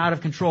spiraling out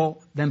of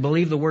control, then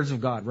believe the words of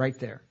God right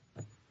there.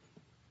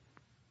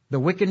 The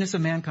wickedness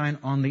of mankind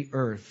on the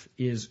earth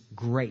is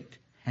great,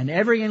 and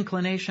every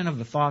inclination of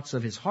the thoughts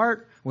of his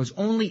heart was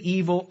only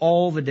evil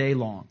all the day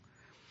long.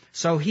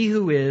 So he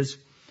who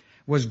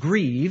was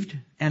grieved,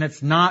 and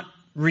it's not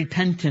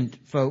repentant,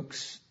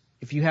 folks.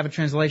 If you have a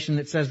translation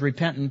that says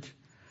repentant,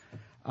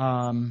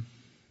 I'm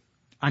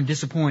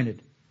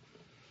disappointed.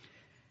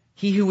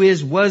 He who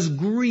was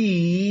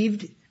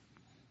grieved.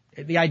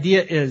 The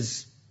idea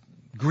is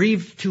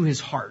grieved to his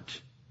heart,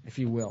 if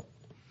you will.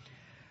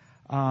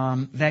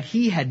 That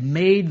he had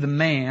made the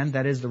man,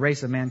 that is the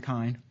race of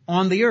mankind,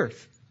 on the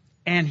earth.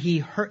 And he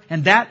hurt,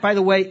 and that, by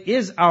the way,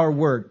 is our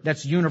word.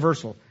 That's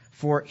universal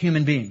for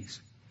human beings.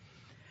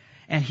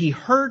 And he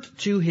hurt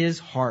to his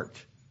heart.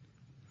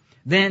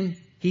 Then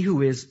he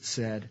who is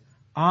said,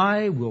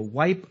 I will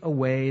wipe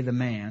away the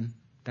man,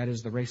 that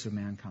is the race of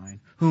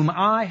mankind, whom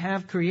I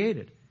have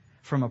created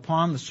from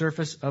upon the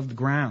surface of the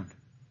ground.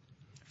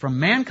 From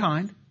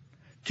mankind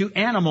to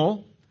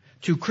animal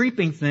to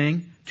creeping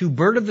thing to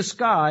bird of the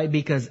sky,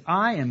 because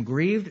I am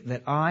grieved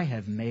that I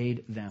have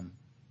made them.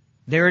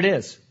 There it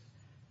is.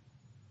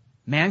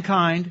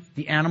 Mankind,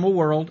 the animal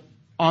world,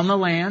 on the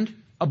land,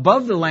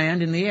 above the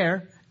land, in the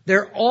air,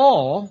 they're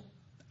all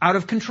out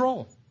of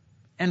control.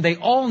 And they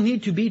all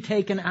need to be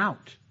taken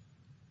out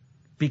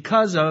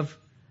because of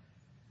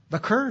the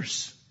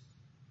curse.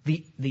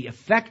 The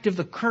effect of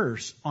the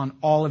curse on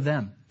all of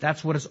them.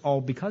 That's what it's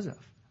all because of.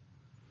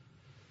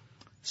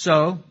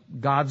 So,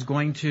 God's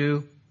going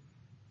to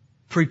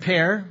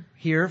prepare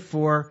here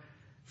for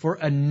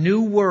a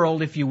new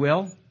world, if you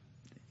will.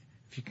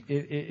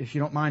 If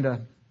you don't mind a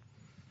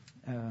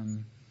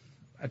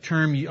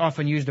term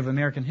often used of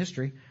American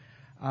history.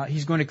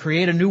 He's going to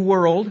create a new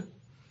world,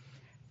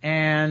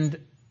 and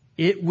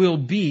it will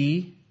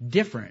be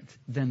different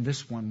than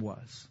this one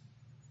was.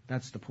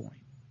 That's the point.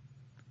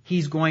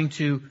 He's going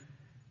to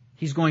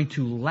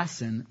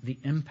lessen the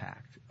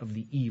impact of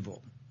the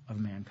evil of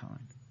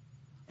mankind.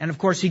 And of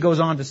course, he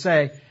goes on to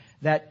say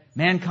that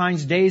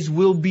mankind's days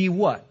will be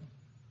what?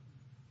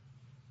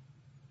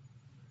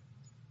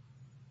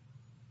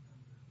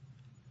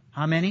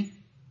 How many?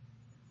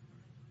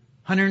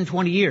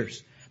 120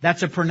 years.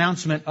 That's a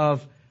pronouncement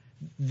of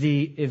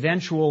the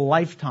eventual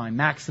lifetime,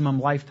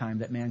 maximum lifetime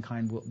that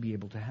mankind will be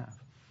able to have.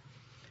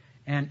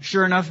 And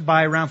sure enough,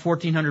 by around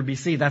 1400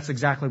 BC, that's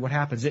exactly what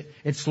happens.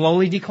 It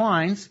slowly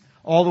declines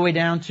all the way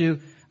down to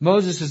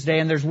Moses' day,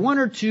 and there's one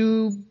or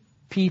two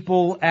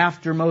people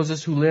after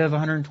Moses who live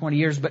 120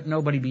 years, but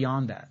nobody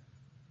beyond that.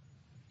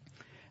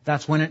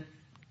 That's when it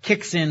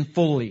kicks in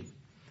fully,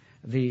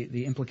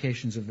 the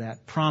implications of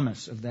that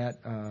promise, of that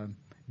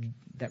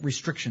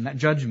restriction, that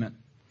judgment.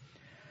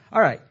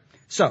 All right,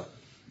 so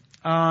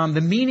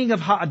the meaning of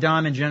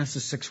Ha-Adam in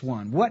Genesis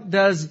 6:1. What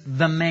does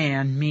the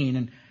man mean?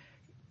 And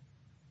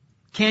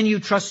can you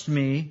trust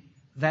me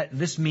that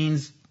this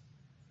means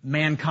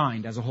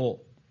mankind as a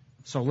whole?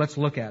 So let's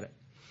look at it.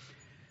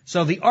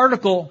 So the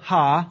article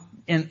ha,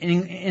 in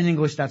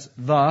English that's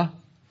the,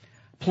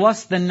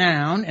 plus the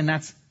noun, and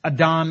that's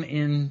Adam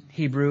in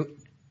Hebrew.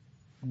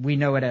 We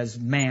know it as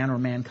man or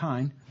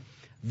mankind.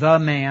 The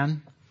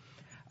man.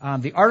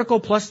 The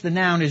article plus the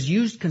noun is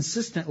used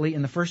consistently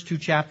in the first two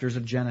chapters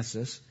of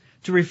Genesis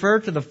to refer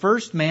to the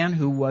first man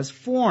who was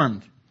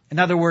formed. In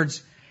other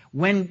words,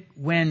 when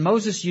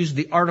Moses used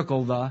the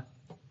article the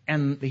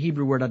and the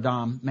Hebrew word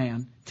Adam,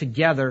 man,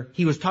 together,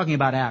 he was talking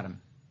about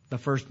Adam, the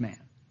first man.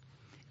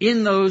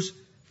 In those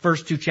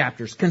first two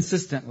chapters,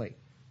 consistently.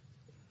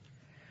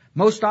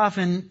 Most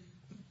often,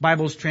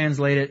 Bibles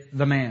translate it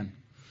the man.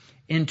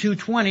 In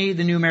 220,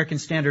 the New American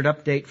Standard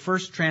Update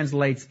first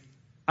translates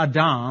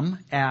Adam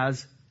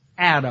as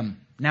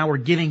Adam. Now we're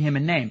giving him a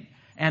name.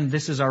 And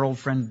this is our old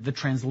friend, the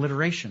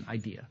transliteration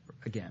idea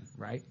again,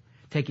 right?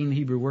 Taking the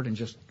Hebrew word and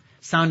just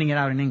sounding it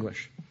out in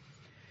English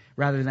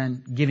rather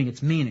than giving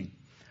its meaning.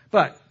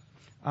 But,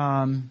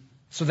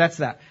 so that's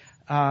that.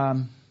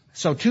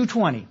 So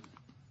 220.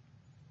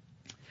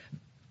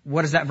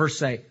 What does that verse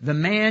say? The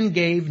man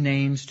gave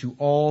names to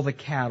all the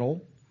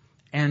cattle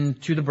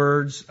and to the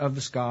birds of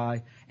the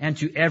sky and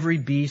to every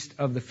beast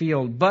of the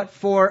field. But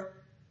for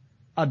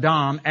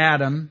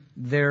Adam,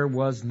 there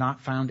was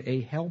not found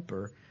a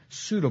helper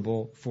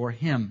suitable for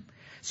him.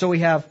 So we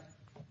have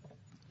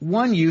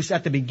one use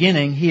at the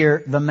beginning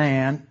here, the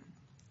man,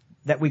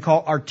 that we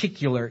call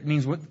articular. It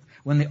means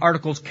when the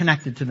article's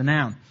connected to the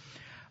noun.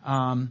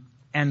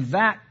 And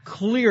that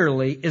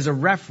clearly is a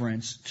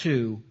reference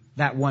to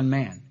that one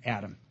man,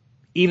 Adam,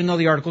 even though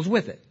the article's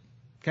with it.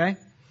 Okay?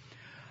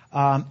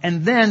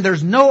 And then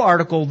there's no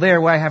article there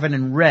where I have it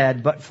in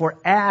red, but for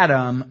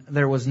Adam,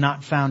 there was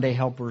not found a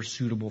helper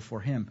suitable for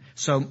him.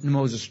 So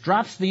Moses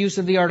drops the use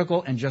of the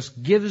article and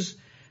just gives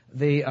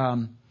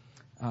the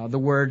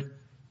word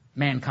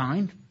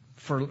mankind,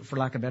 for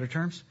lack of better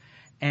terms,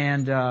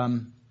 and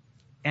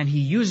he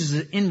uses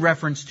it in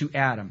reference to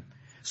Adam.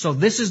 So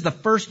this is the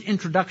first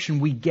introduction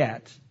we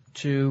get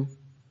to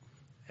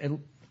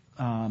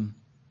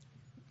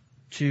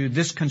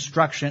this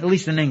construction, at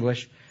least in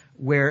English,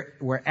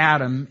 where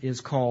Adam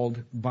is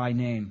called by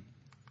name.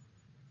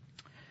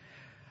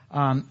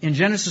 In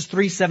Genesis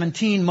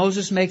 3:17,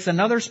 Moses makes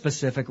another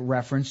specific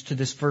reference to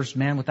this first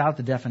man without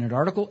the definite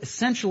article,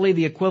 essentially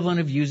the equivalent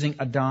of using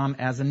Adam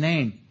as a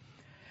name.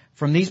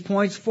 From these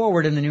points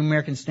forward in the New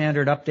American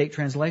Standard Update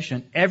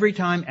translation, every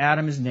time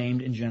Adam is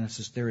named in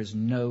Genesis, there is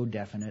no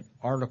definite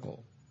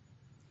article.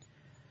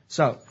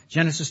 So,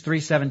 Genesis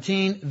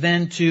 3:17,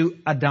 then to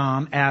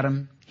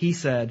Adam, he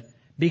said,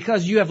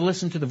 because you have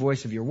listened to the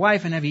voice of your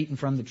wife and have eaten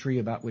from the tree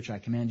about which I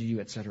commanded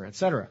you, etc.,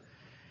 etc.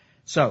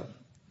 So,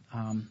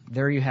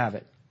 there you have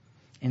it.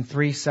 In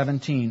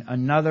 3:17,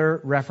 another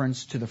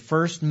reference to the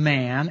first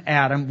man,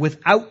 Adam,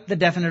 without the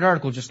definite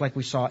article, just like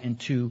we saw in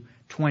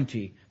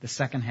 2:20, the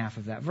second half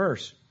of that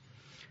verse.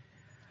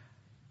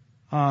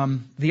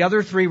 The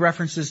other three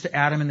references to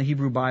Adam in the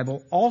Hebrew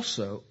Bible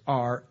also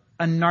are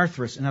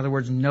anarthrous, in other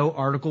words, no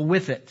article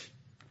with it.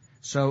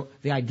 So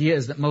the idea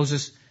is that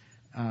Moses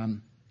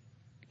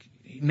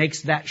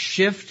makes that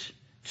shift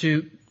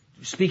to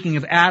speaking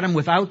of Adam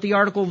without the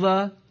article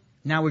the.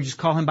 Now we just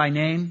call him by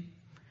name.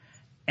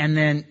 And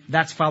then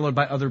that's followed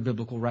by other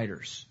biblical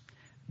writers,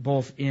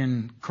 both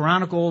in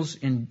Chronicles,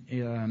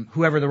 in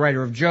whoever the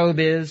writer of Job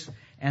is,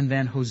 and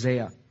then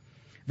Hosea.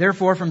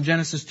 Therefore, from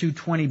Genesis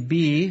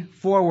 2:20b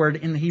forward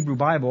in the Hebrew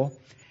Bible,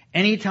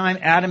 anytime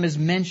Adam is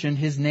mentioned,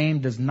 his name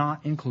does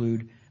not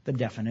include the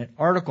definite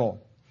article.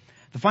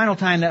 The final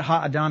time that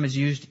Ha-Adam is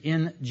used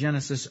in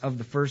Genesis of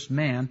the first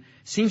man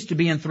seems to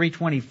be in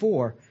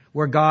 3:24,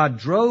 where God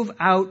drove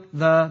out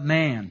the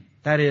man,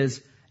 that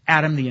is,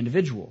 Adam the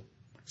individual.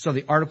 So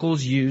the article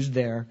is used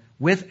there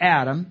with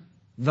Adam,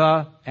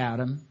 the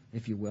Adam,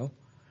 if you will,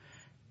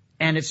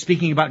 and it's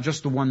speaking about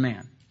just the one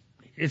man.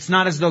 It's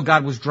not as though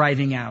God was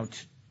driving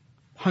out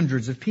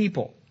hundreds of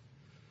people.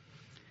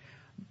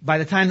 By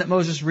the time that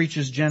Moses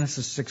reaches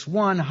Genesis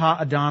 6:1,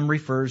 Ha-Adam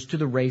refers to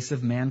the race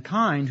of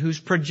mankind whose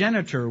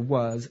progenitor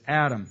was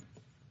Adam.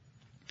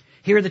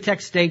 Here the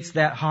text states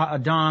that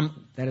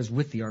Ha-Adam, that is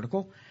with the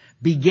article,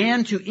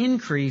 began to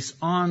increase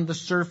on the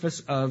surface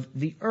of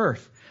the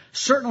earth.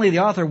 Certainly the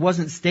author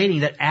wasn't stating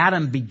that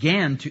Adam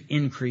began to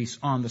increase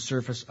on the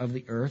surface of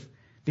the earth,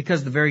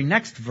 because the very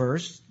next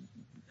verse,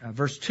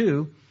 verse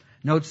 2,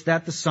 notes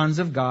that the sons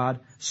of God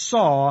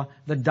saw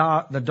the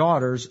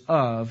daughters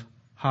of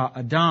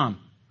Ha-Adam.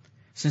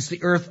 Since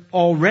the earth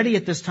already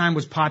at this time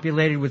was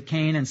populated with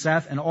Cain and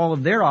Seth and all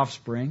of their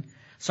offspring,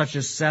 such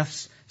as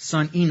Seth's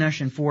son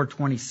Enosh in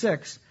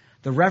 4:26,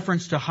 the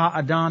reference to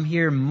Ha-Adam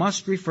here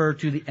must refer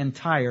to the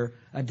entire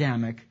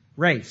Adamic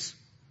race.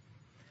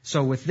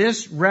 So with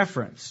this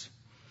reference,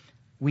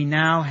 we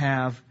now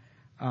have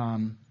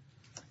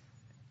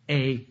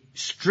a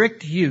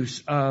strict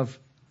use of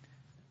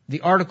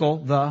the article,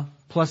 the,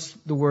 plus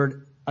the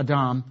word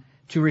Adam,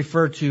 to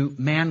refer to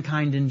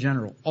mankind in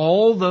general.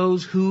 All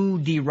those who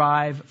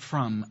derive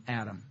from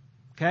Adam.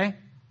 Okay?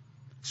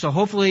 So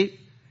hopefully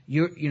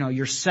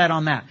you're set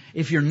on that.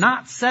 If you're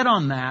not set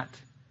on that,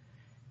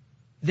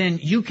 then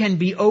you can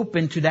be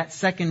open to that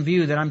second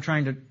view that I'm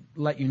trying to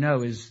let you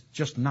know is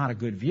just not a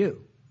good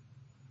view.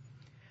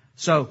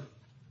 So,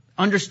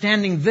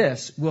 understanding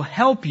this will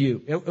help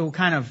you. It will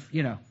kind of,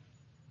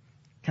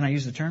 can I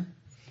use the term?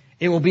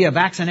 It will be a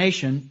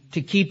vaccination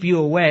to keep you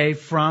away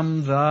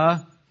from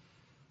the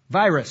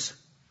virus.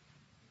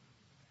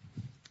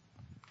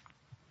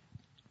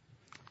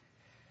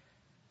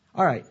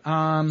 All right.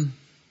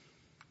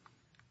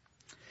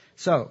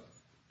 So,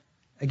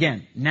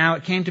 again, now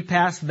it came to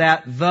pass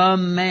that the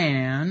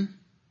man,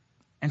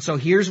 and so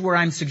here's where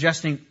I'm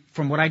suggesting,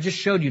 from what I just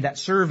showed you, that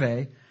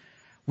survey,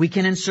 we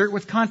can insert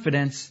with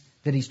confidence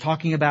that he's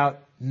talking about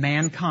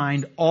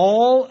mankind,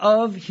 all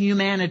of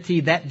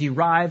humanity that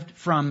derived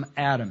from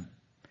Adam.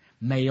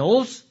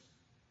 Males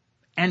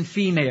and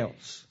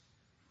females.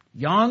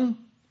 Young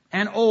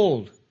and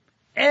old.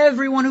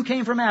 Everyone who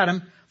came from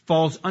Adam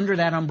falls under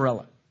that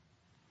umbrella.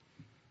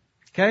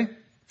 Okay?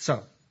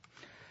 So,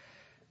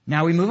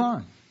 now we move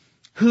on.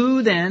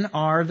 Who then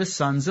are the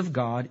sons of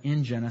God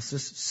in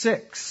Genesis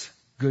 6?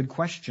 Good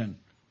question.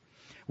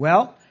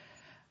 Well,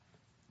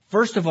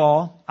 first of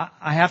all,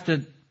 I have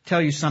to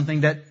tell you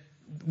something that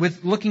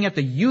with looking at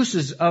the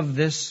uses of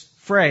this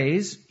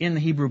phrase in the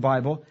Hebrew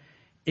Bible,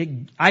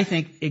 I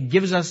think it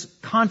gives us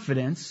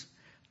confidence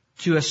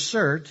to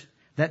assert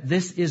that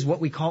this is what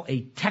we call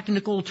a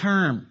technical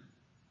term.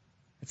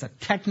 It's a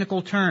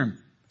technical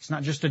term. It's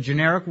not just a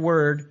generic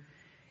word.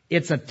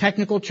 It's a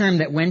technical term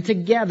that when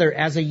together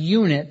as a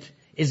unit,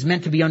 is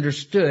meant to be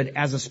understood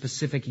as a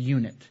specific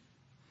unit.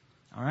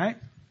 All right?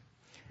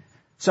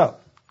 So,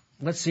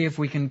 let's see if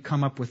we can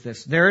come up with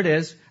this. There it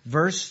is,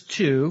 verse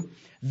 2.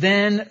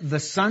 Then the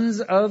sons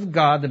of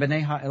God, the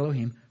B'nai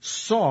Ha-Elohim,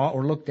 saw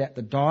or looked at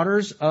the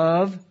daughters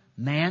of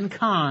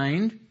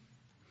mankind,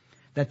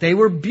 that they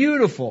were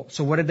beautiful.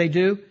 So what did they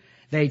do?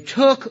 They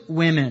took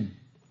women,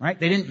 right?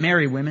 They didn't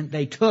marry women.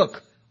 They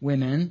took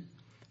women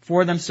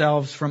for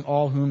themselves from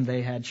all whom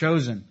they had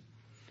chosen.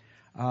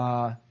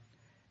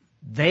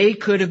 They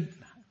could have,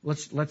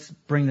 let's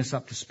bring this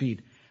up to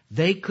speed.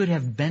 They could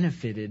have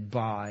benefited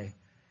by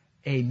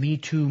a Me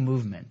Too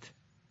movement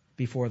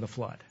before the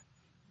flood.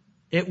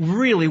 It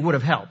really would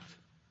have helped.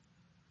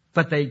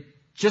 But they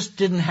just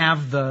didn't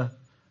have the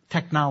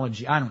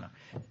technology. I don't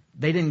know.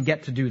 They didn't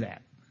get to do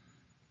that.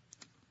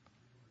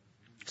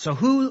 So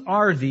who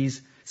are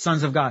these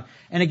sons of God?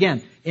 And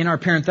again, in our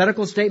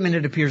parenthetical statement,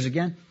 it appears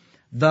again,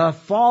 the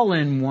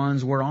fallen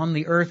ones were on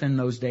the earth in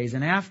those days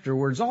and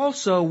afterwards,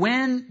 also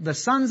when the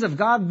sons of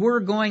God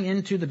were going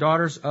into the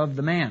daughters of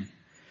the man.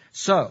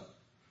 So,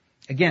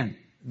 again,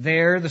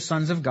 there the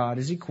sons of God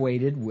is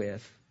equated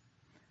with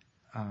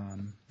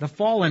the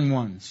fallen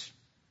ones.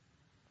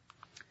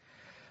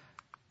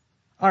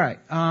 All right,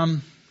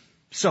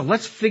 so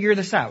let's figure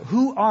this out.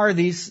 Who are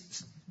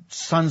these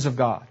sons of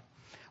God?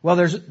 Well,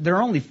 there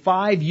are only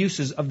 5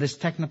 uses of this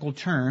technical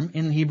term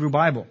in the Hebrew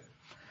Bible.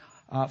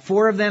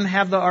 4 of them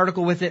have the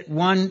article with it.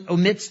 1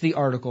 omits the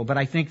article, but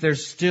I think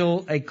there's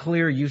still a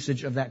clear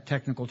usage of that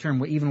technical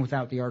term, even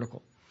without the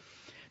article.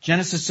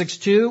 Genesis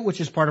 6:2,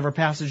 which is part of our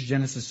passage.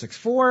 Genesis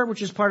 6:4,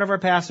 which is part of our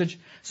passage.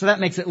 So that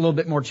makes it a little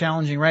bit more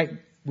challenging, right?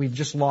 We've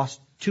just lost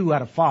 2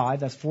 out of 5.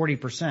 That's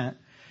 40%.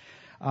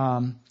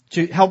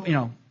 To help,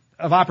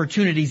 of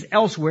opportunities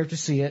elsewhere to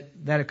see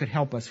it, that it could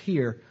help us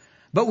here.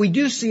 But we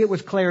do see it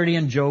with clarity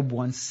in Job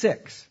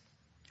 1:6,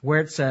 where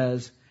it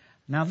says,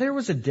 "Now there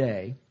was a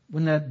day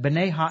when the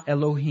B'nai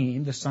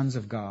Ha-Elohim, the sons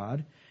of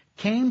God,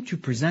 came to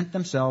present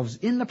themselves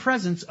in the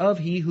presence of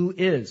He who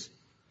is.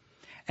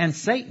 And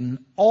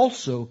Satan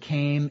also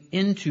came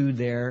into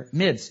their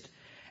midst."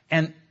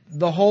 And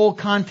the whole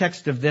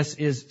context of this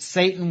is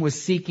Satan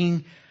was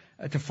seeking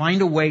to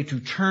find a way to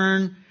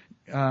turn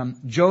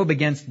Job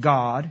against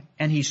God,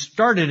 and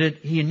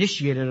he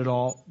initiated it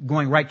all,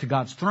 going right to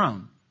God's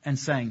throne and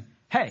saying,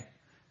 "Hey,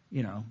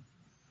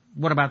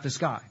 what about this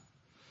guy?"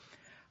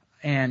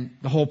 And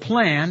the whole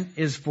plan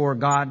is for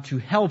God to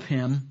help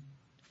him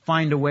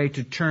find a way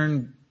to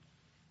turn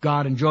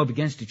God and Job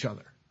against each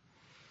other.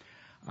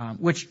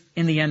 Which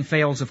in the end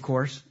fails, of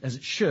course, as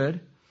it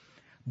should.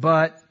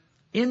 But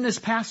in this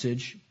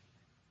passage,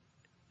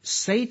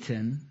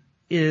 Satan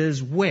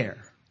is where?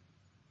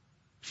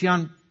 Is he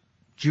on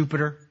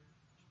Jupiter?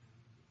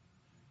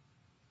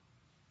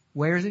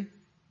 Where is he?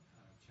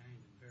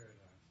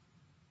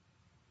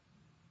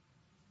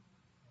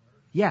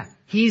 Yeah,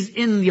 he's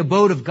in the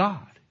abode of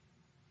God.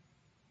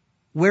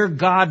 Where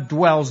God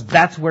dwells,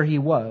 that's where he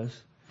was,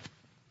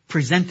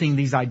 presenting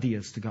these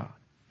ideas to God,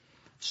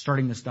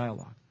 starting this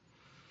dialogue.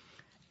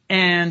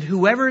 And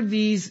whoever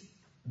these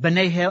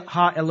B'nai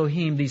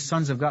Ha-Elohim, these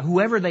sons of God,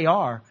 whoever they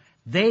are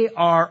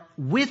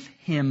with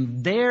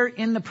him there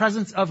in the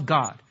presence of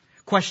God.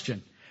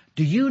 Question: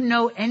 do you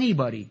know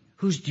anybody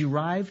who's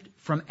derived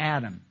from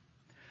Adam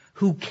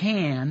who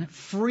can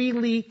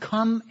freely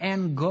come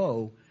and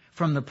go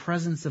from the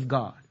presence of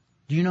God?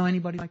 Do you know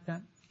anybody like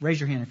that? Raise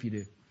your hand if you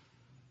do.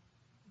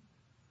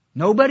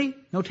 Nobody?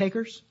 No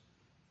takers?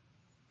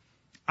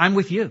 I'm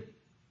with you.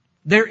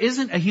 There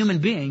isn't a human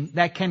being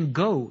that can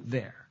go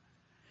there.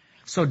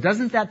 So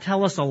doesn't that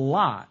tell us a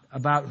lot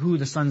about who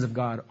the sons of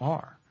God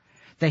are?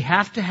 They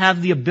have to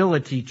have the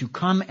ability to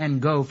come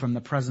and go from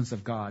the presence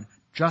of God,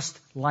 just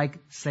like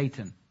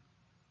Satan.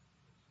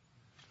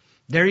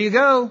 There you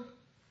go.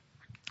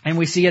 And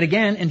we see it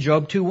again in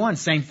Job 2:1,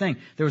 same thing.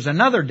 There was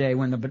another day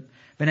when the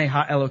B'nai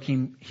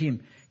Ha-Elohim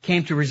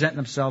came to present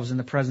themselves in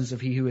the presence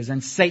of He who is.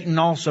 And Satan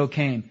also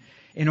came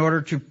in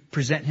order to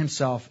present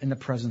himself in the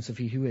presence of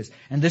He who is.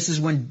 And this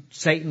is when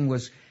Satan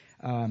was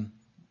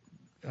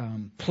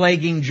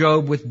plaguing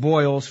Job with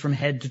boils from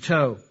head to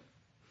toe.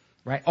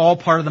 Right? All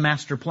part of the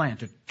master plan,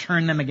 to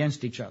turn them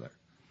against each other.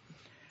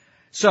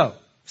 So,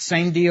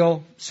 same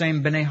deal,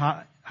 same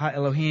B'nai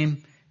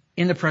Ha-Elohim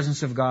in the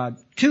presence of God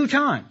 2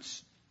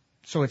 times.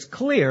 So it's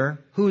clear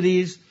who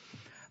these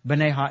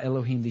B'nai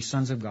Ha-Elohim, these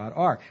sons of God,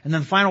 are. And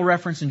then the final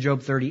reference in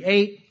Job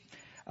 38,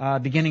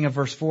 beginning of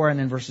verse 4 and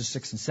then verses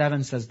 6 and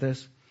 7 says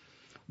this.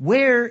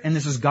 Where, and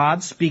this is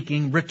God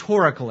speaking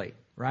rhetorically,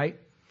 right?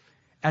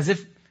 As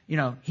if,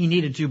 he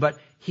needed to, but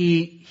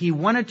he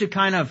wanted to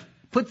kind of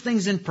put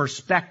things in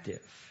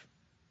perspective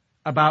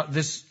about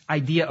this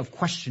idea of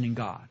questioning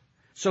God.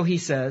 So he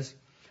says,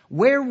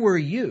 where were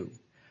you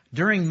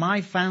during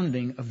my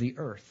founding of the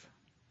earth?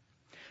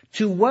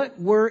 To what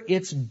were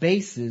its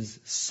bases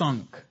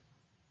sunk?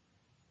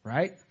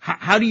 Right?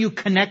 How do you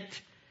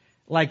connect,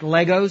 like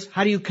Legos,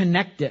 how do you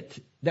connect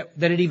it,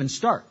 that it even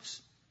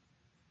starts?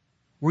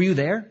 Were you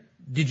there?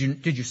 Did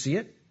you see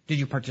it? Did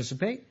you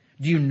participate?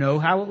 Do you know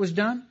how it was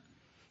done?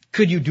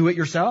 Could you do it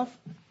yourself?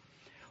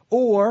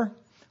 Or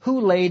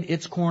Who laid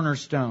its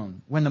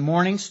cornerstone? When the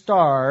morning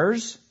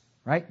stars,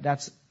 right,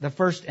 that's the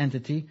first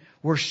entity,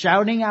 were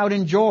shouting out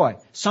in joy.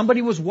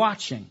 Somebody was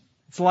watching.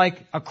 It's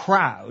like a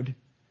crowd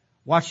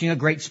watching a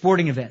great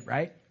sporting event,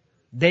 right?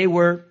 They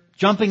were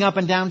jumping up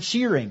and down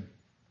cheering.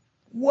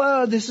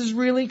 Whoa, this is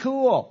really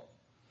cool.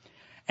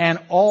 And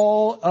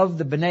all of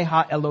the B'nai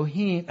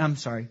Ha-Elohim,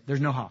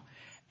 there's no Ha.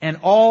 And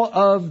all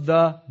of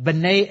the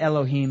B'nai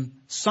Elohim,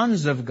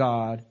 sons of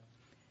God,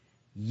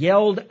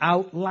 yelled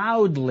out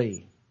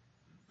loudly.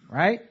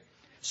 Right?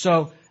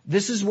 So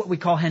this is what we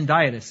call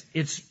hendiadys.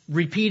 It's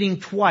repeating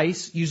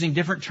twice, using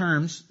different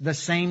terms, the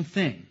same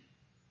thing.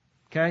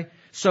 Okay?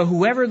 So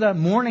whoever the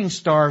morning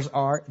stars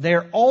are,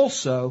 they're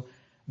also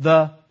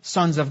the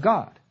sons of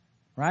God.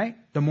 Right?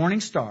 The morning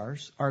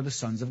stars are the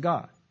sons of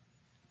God.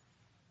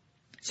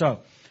 So,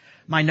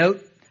 my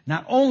note,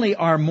 not only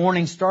are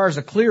morning stars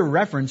a clear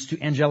reference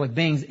to angelic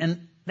beings,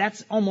 and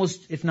that's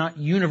almost, if not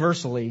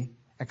universally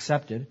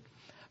accepted,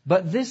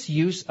 but this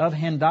use of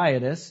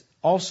hendiadys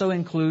also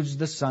includes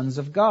the sons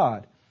of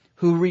God,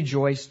 who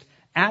rejoiced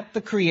at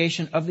the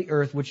creation of the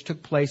earth, which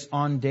took place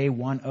on day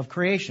one of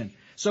creation.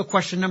 So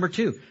question number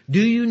 2,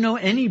 do you know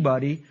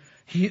anybody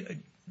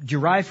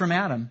derived from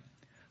Adam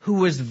who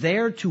was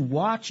there to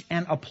watch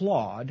and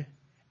applaud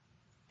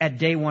at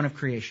day one of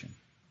creation?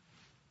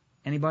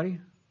 Anybody?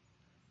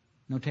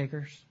 No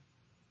takers?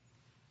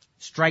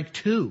 Strike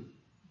 2,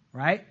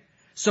 right?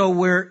 So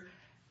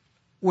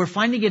we're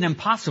finding it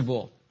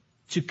impossible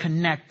to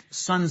connect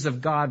sons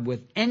of God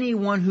with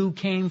anyone who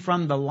came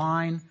from the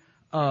line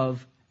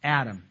of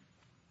Adam.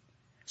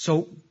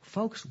 So,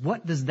 folks,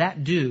 what does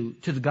that do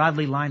to the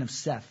godly line of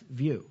Seth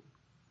view?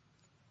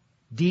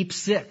 Deep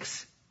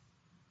 6.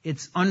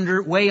 It's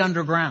way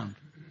underground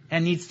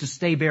and needs to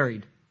stay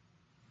buried.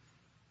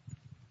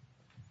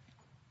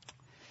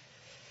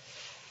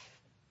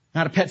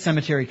 Not a pet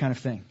cemetery kind of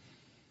thing.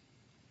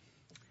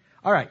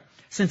 All right.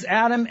 Since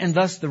Adam and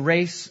thus the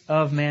race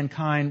of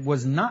mankind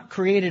was not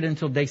created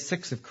until day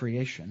 6 of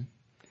creation,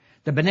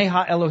 the B'nai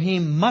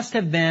Ha-Elohim must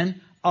have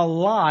been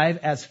alive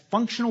as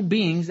functional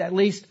beings at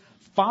least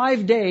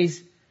 5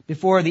 days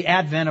before the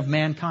advent of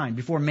mankind,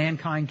 before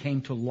mankind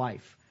came to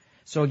life.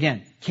 So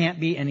again, can't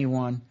be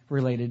anyone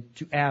related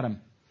to Adam.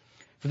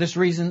 For this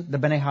reason, the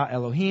B'nai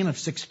Ha-Elohim of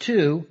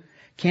 6:2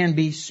 can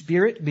be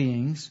spirit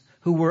beings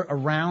who were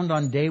around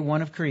on day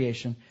 1 of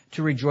creation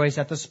to rejoice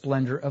at the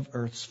splendor of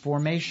earth's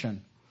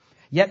formation.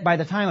 Yet by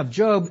the time of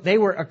Job, they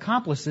were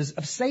accomplices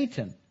of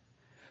Satan,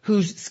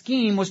 whose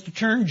scheme was to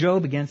turn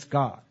Job against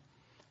God.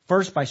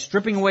 First, by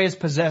stripping away his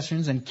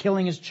possessions and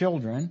killing his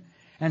children,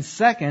 and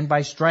second,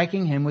 by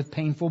striking him with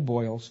painful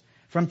boils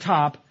from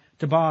top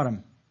to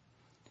bottom.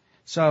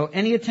 So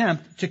any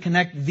attempt to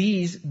connect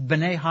these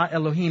B'nai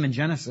Ha-Elohim in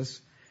Genesis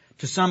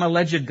to some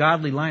alleged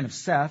godly line of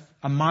Seth,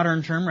 a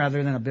modern term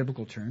rather than a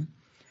biblical term,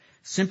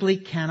 simply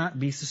cannot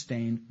be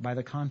sustained by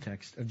the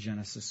context of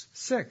Genesis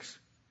 6.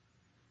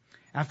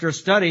 After a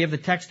study of the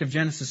text of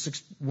Genesis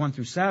 6, 1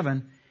 through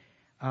 7,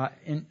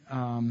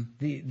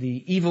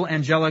 the evil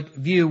angelic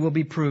view will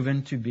be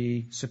proven to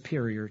be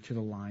superior to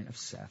the line of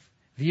Seth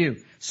view.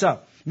 So,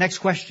 next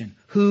question.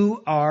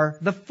 Who are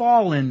the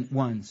fallen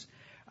ones?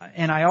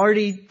 And I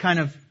already kind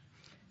of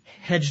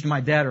hedged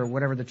my bet, or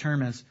whatever the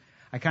term is.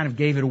 I kind of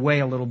gave it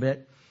away a little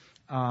bit.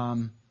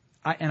 And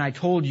I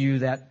told you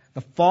that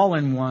the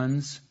fallen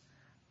ones,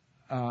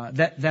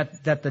 that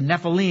the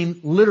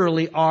Nephilim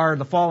literally are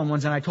the fallen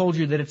ones, and I told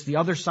you that it's the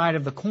other side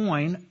of the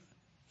coin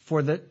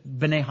for the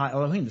B'nai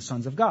Ha-Elohim, the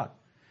sons of God.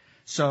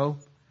 So,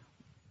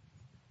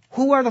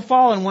 who are the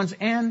fallen ones?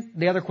 And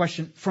the other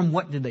question, from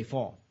what did they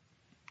fall?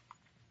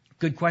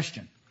 Good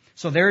question.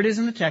 So there it is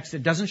in the text.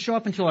 It doesn't show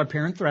up until our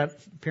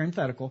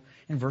parenthetical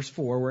in verse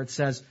 4, where it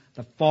says,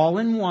 the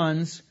fallen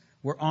ones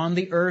were on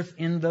the earth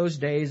in those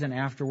days and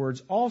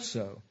afterwards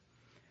also,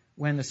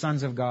 when the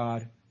sons of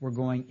God were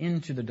going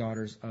into the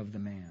daughters of the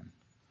man.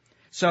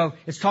 So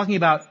it's talking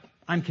about,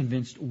 I'm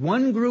convinced,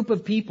 one group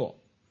of people.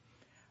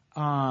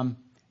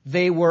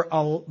 They were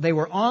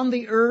on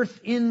the earth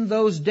in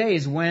those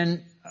days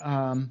when,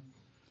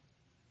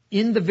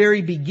 in the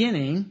very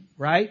beginning,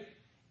 right?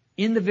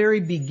 In the very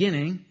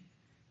beginning,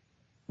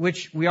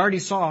 which we already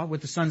saw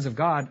with the sons of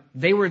God,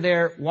 they were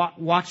there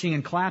watching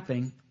and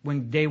clapping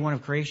when day 1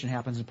 of creation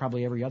happens, and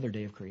probably every other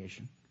day of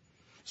creation.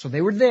 So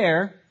they were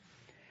there.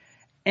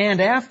 And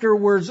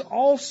afterwards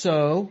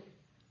also,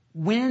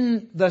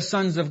 when the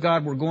sons of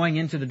God were going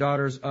into the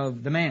daughters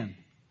of the man.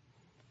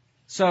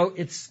 So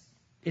it's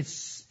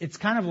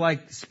kind of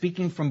like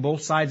speaking from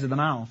both sides of the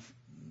mouth,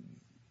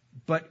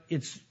 but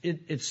it's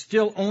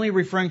still only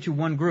referring to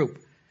one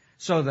group.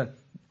 So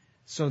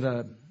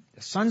the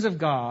sons of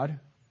God,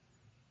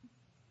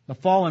 the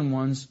fallen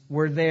ones,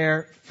 were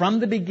there from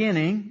the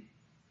beginning,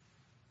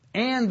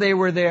 and they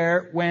were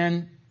there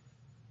when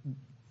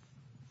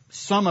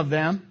some of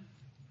them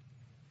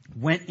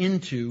went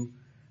into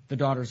the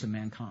daughters of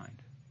mankind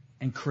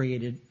and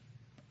created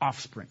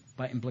offspring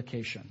by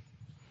implication.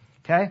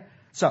 Okay?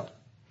 So,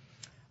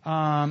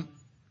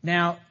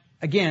 now,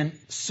 again,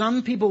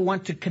 some people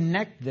want to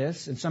connect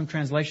this, and some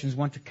translations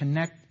want to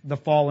connect the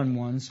fallen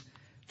ones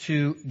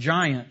to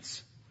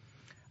giants.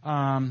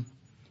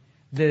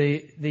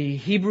 The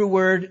Hebrew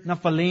word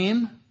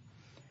Nephilim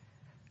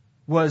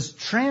was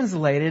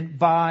translated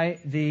by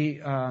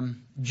the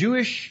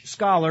Jewish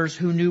scholars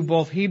who knew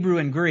both Hebrew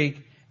and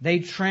Greek. They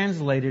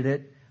translated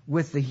it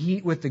with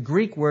the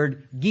Greek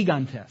word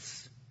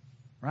gigantes,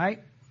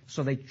 right?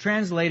 So they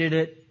translated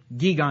it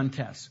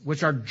gigantes,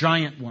 which are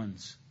giant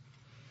ones.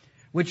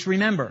 Which,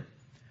 remember,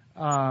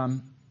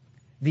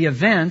 the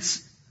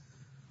events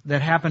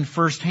that happened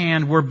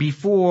firsthand were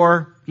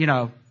before,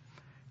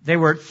 they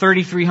were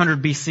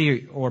 3300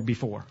 BC or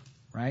before,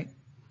 right?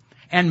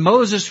 And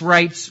Moses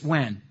writes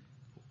when?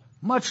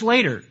 Much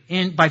later,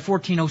 by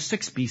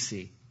 1406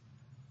 BC.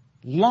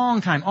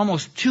 Long time,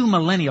 almost 2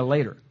 millennia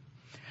later.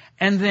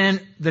 And then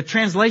the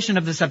translation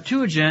of the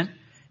Septuagint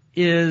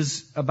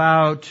is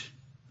about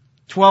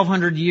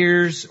 1,200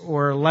 years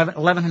or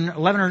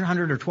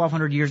 1,100 or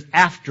 1,200 years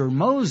after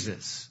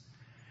Moses.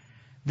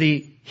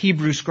 The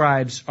Hebrew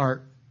scribes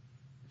are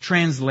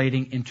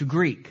translating into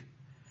Greek.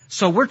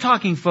 So we're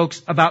talking,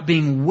 folks, about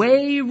being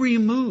way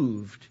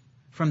removed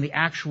from the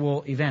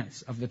actual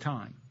events of the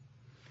time.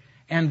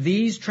 And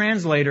these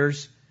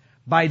translators,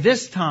 by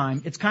this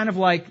time, it's kind of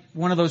like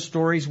one of those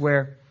stories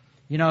where,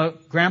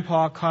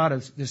 Grandpa caught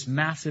this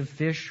massive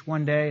fish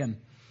one day and,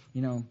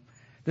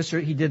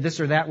 he did this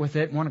or that with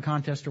it, won a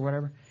contest or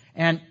whatever.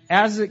 And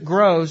as it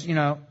grows,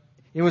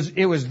 it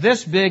was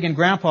this big in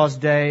Grandpa's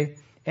day,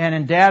 and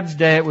in Dad's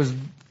day it was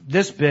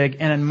this big,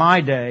 and in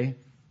my day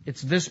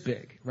it's this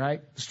big,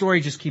 right? The story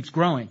just keeps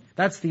growing.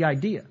 That's the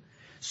idea.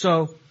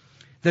 So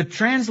the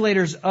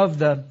translators of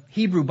the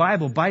Hebrew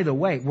Bible, by the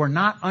way, were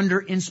not under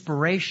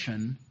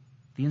inspiration,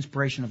 the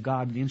inspiration of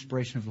God, the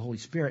inspiration of the Holy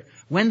Spirit,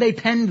 when they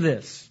penned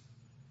this.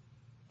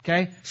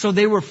 Okay? So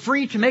they were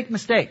free to make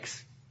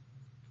mistakes.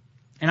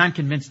 And I'm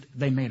convinced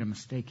they made a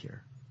mistake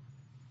here.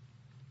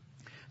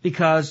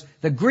 Because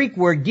the Greek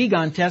word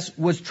gigantes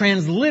was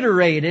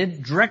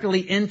transliterated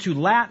directly into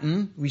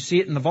Latin, we see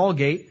it in the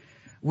Vulgate,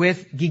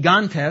 with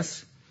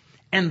gigantes,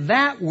 and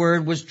that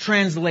word was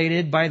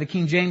translated by the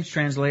King James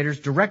translators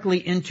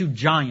directly into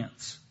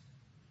giants.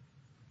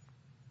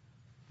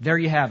 There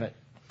you have it.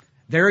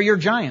 There are your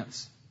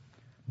giants.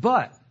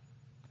 But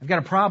I've got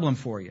a problem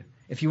for you.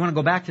 If you want to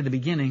go back to the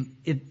beginning,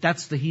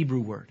 that's the Hebrew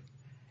word.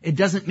 It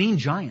doesn't mean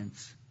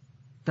giants.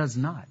 It does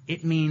not.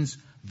 It means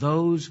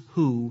those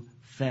who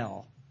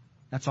fell.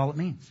 That's all it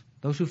means.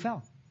 Those who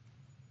fell.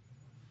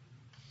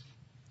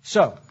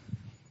 So,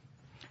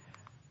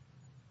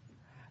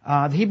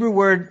 the Hebrew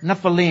word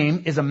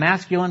Nephilim is a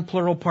masculine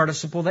plural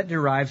participle that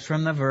derives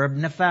from the verb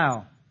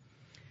nephal.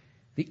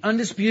 The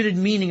undisputed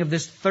meaning of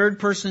this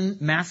third-person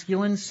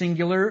masculine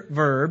singular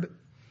verb,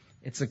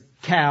 it's a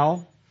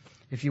kal,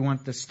 if you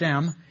want the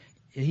stem,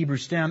 the Hebrew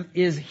stem,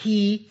 is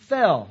he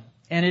fell.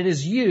 And it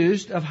is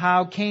used of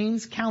how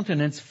Cain's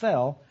countenance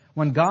fell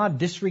when God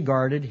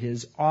disregarded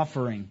his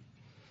offering,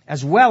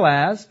 as well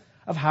as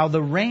of how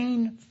the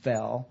rain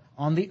fell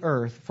on the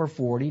earth for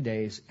 40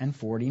 days and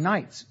 40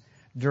 nights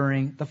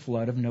during the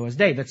flood of Noah's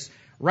day. That's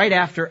right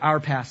after our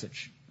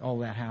passage. All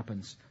that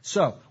happens.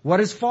 So,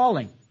 what is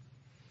falling?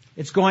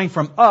 It's going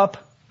from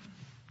up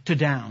to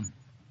down.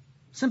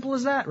 Simple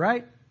as that,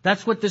 right?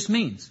 That's what this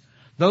means.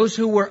 Those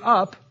who were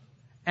up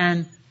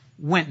and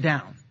went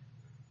down.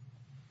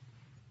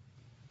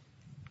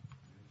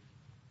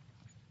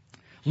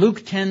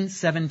 Luke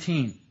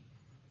 10:17.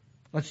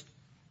 Let's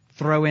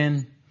throw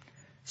in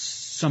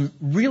some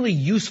really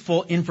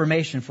useful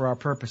information for our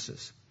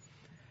purposes.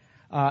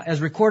 As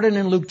recorded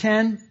in Luke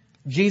 10,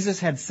 Jesus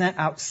had sent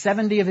out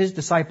 70 of his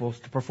disciples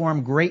to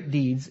perform great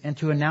deeds and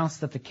to announce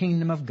that the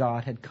kingdom of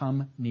God had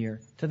come near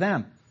to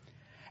them.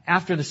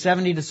 After the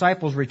 70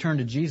 disciples returned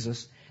to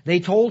Jesus, they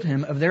told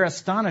him of their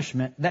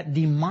astonishment that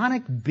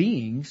demonic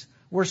beings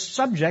were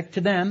subject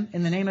to them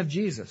in the name of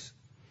Jesus.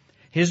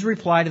 His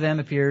reply to them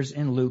appears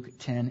in Luke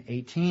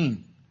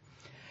 10:18.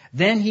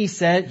 Then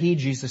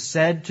Jesus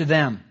said to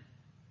them,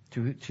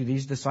 to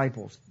these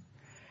disciples,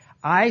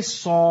 I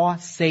saw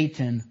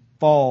Satan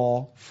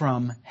fall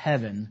from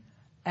heaven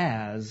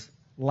as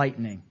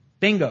lightning.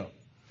 Bingo.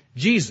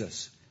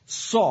 Jesus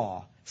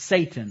saw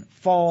Satan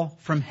fall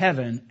from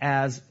heaven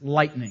as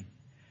lightning.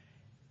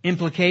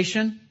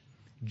 Implication?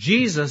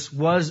 Jesus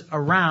was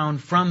around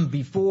from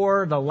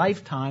before the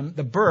lifetime,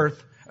 the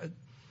birth,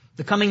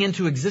 the coming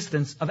into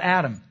existence of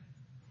Adam.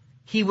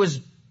 He was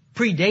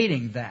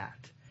predating that.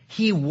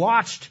 He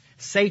watched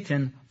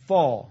Satan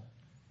fall.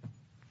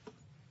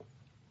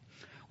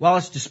 While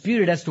it's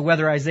disputed as to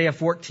whether Isaiah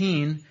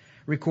 14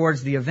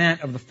 records the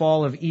event of the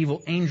fall of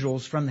evil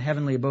angels from the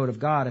heavenly abode of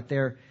God at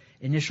their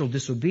initial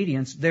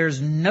disobedience,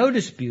 there's no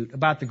dispute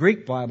about the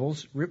Greek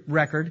Bible's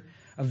record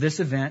of this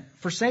event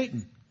for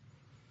Satan.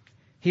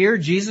 Here,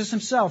 Jesus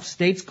himself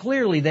states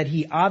clearly that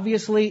he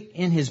obviously,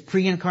 in his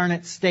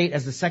pre-incarnate state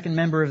as the second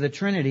member of the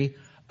Trinity,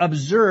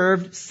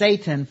 observed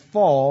Satan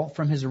fall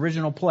from his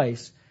original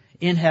place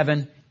in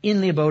heaven in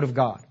the abode of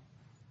God.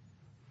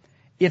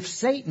 If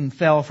Satan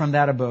fell from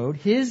that abode,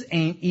 his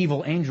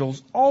evil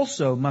angels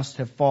also must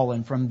have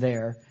fallen from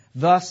there,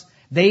 thus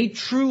They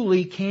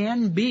truly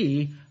can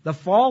be the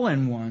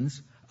fallen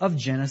ones of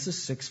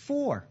Genesis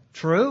 6:4.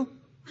 True?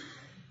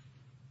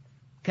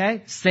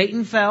 Okay?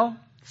 Satan fell.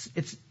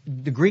 It's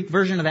the Greek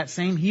version of that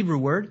same Hebrew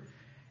word.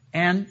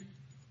 And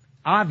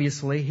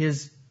obviously a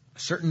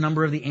certain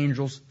number of the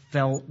angels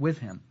fell with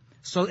him.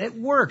 So it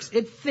works.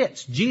 It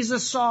fits.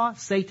 Jesus saw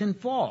Satan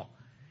fall.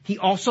 He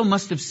also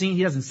must have seen,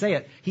 he doesn't say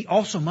it, he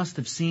also must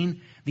have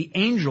seen the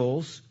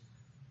angels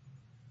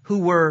who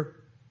were,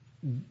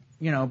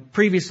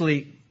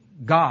 previously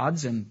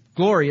gods and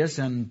glorious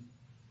and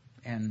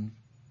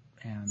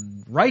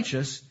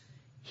righteous.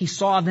 He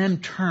saw them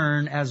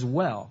turn as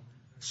well.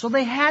 So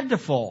they had to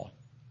fall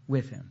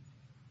with him.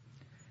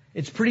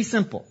 It's pretty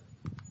simple.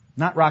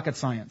 Not rocket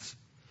science.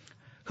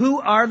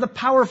 Who are the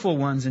powerful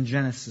ones in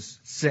Genesis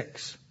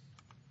 6?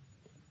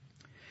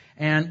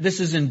 And this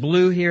is in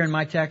blue here in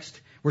my text.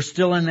 We're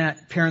still in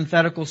that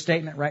parenthetical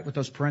statement, right, with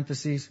those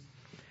parentheses.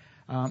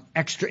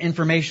 Extra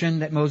information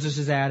that Moses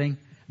is adding.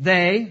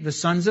 They, the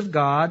sons of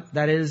God,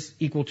 that is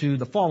equal to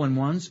the fallen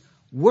ones,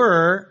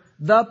 were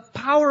the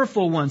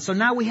powerful ones. So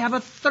now we have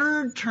a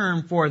third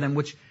term for them,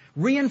 which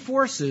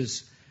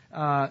reinforces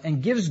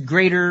and gives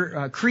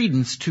greater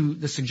credence to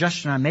the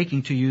suggestion I'm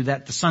making to you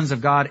that the sons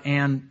of God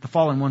and the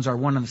fallen ones are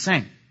one and the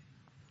same.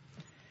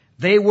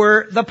 They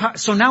were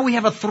so now we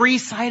have a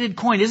three-sided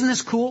coin. Isn't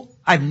this cool?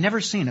 I've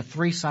never seen a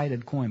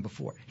three-sided coin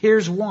before.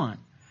 Here's one.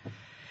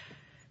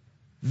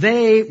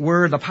 They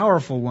were the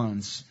powerful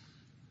ones,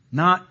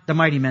 not the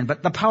mighty men,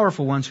 but the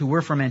powerful ones who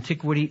were from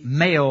antiquity,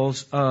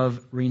 males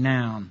of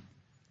renown.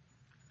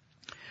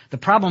 The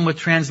problem with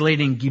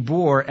translating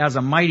Gibor as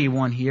a mighty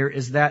one here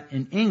is that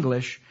in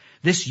English,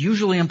 this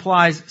usually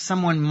implies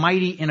someone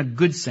mighty in a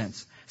good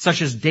sense,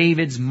 such as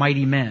David's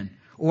mighty men,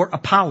 or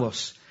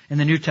Apollos in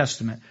the New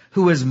Testament,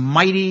 who is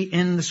mighty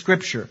in the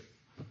Scripture.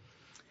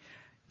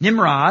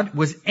 Nimrod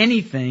was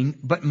anything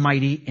but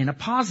mighty in a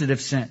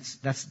positive sense.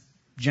 That's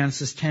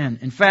Genesis 10.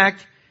 In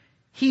fact,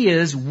 he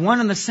is one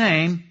and the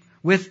same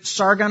with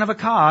Sargon of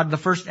Akkad, the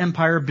first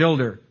empire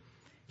builder.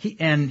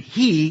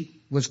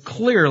 He was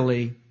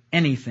clearly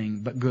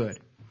anything but good.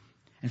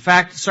 In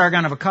fact,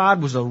 Sargon of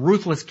Akkad was a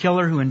ruthless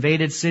killer who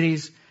invaded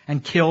cities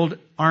and killed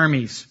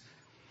armies,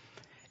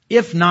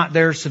 if not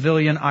their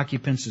civilian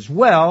occupants as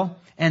well.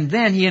 And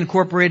then he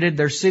incorporated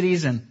their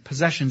cities and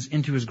possessions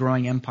into his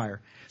growing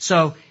empire.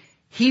 So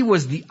he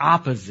was the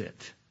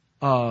opposite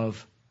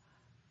of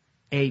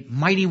a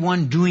mighty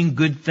one doing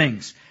good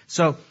things.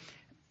 So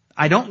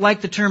I don't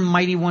like the term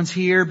mighty ones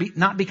here,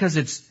 not because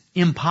it's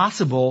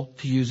impossible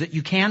to use it.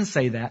 You can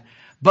say that.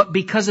 But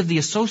because of the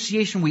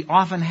association we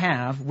often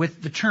have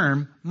with the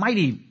term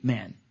mighty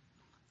men.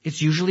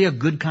 It's usually a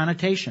good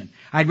connotation.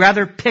 I'd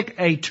rather pick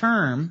a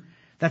term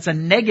that's a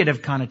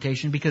negative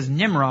connotation because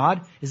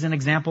Nimrod is an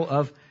example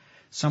of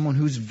someone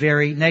who's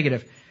very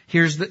negative.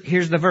 Here's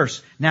the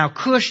verse. Now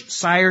Cush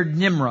sired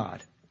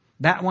Nimrod.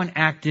 That one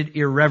acted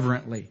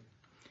irreverently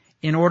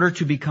in order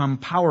to become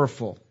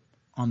powerful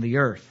on the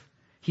earth.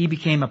 He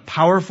became a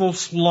powerful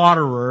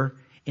slaughterer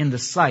in the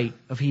sight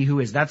of he who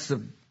is. That's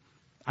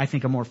I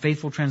think a more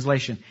faithful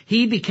translation.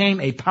 He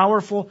became a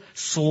powerful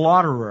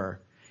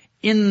slaughterer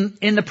in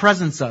the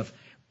presence of,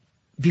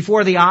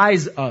 before the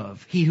eyes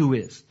of he who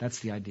is. That's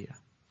the idea.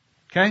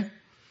 Okay?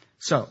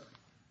 So,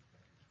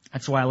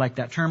 that's why I like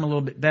that term a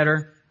little bit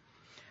better.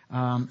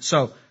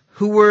 So,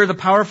 who were the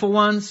powerful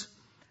ones?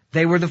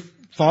 They were the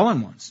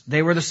fallen ones.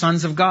 They were the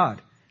sons of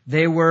God.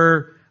 They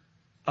were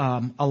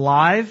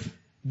alive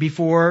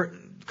before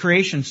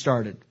creation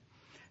started.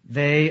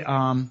 They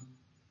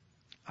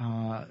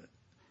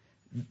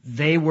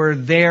were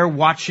there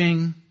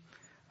watching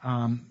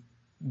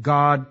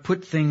God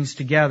put things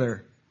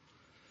together.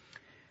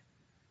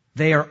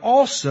 They are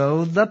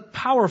also the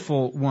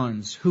powerful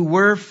ones who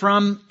were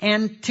from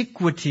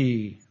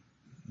antiquity,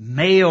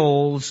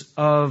 males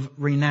of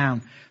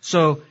renown.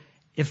 So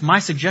if my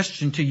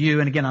suggestion to you,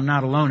 and again I'm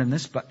not alone in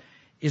this, but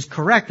is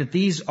correct that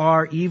these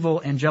are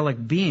evil angelic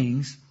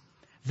beings,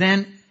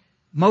 then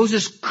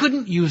Moses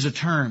couldn't use a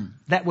term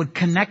that would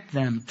connect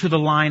them to the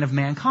line of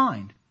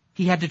mankind.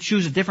 He had to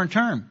choose a different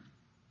term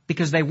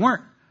because they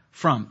weren't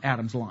from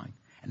Adam's line.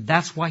 And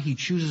that's why he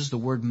chooses the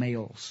word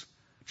males.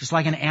 Just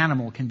like an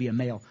animal can be a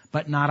male,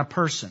 but not a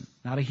person,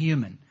 not a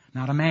human,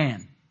 not a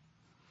man.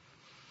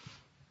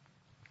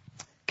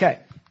 Okay.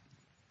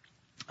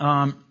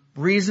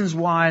 Reasons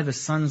why the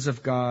sons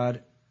of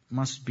God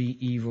must be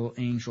evil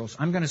angels.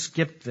 I'm going to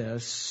skip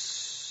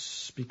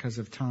this because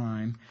of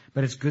time,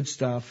 but it's good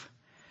stuff.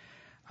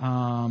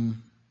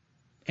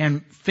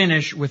 And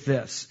finish with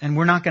this. And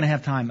we're not going to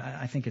have time.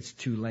 I think it's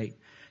too late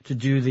to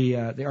do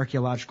the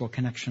archaeological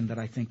connection that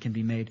I think can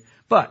be made.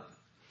 But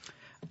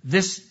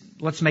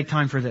let's make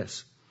time for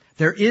this.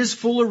 There is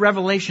fuller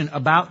revelation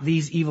about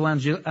these evil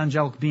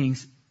angelic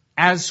beings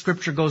as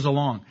Scripture goes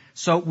along.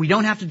 So we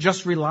don't have to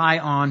just rely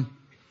on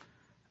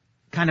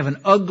kind of an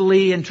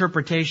ugly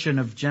interpretation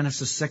of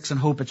Genesis 6 and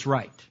hope it's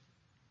right.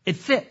 It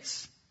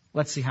fits.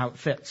 Let's see how it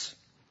fits.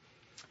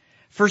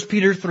 1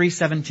 Peter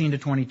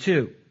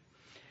 3:17-22.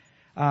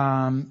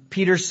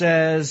 Peter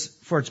says,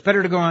 for it's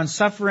better to go on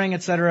suffering,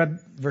 etc.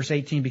 Verse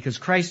 18, because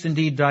Christ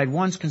indeed died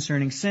once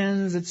concerning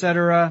sins,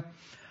 etc.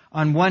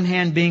 On one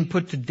hand, being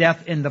put to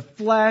death in the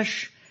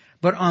flesh,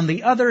 but on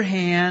the other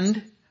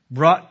hand,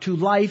 brought to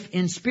life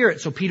in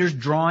spirit. So Peter's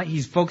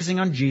he's focusing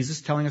on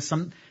Jesus, telling us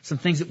some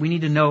things that we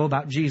need to know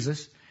about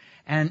Jesus.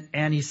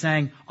 And he's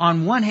saying,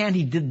 on one hand,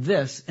 he did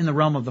this in the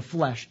realm of the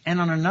flesh,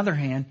 and on another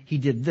hand, he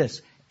did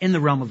this in the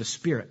realm of the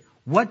spirit.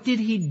 What did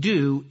he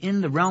do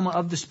in the realm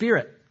of the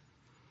spirit?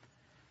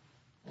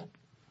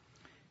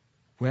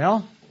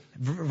 Well,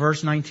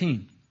 verse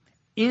 19.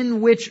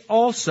 In which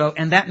also,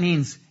 and that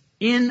means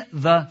in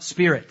the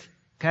spirit.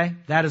 Okay?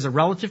 That is a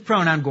relative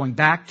pronoun going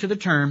back to the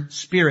term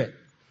spirit.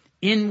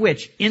 In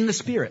which, in the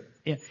spirit,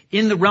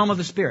 in the realm of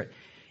the spirit.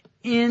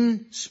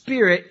 In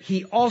spirit,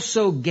 he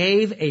also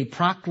gave a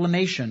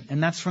proclamation.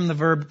 And that's from the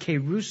verb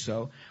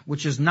kerusso,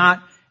 which is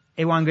not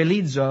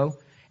evangelizo.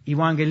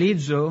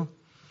 Evangelizo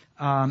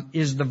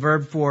is the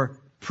verb for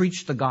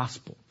preach the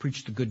gospel,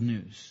 preach the good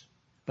news.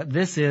 But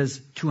this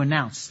is to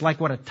announce. It's like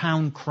what a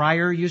town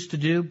crier used to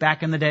do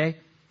back in the day.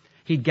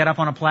 He'd get up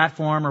on a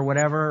platform or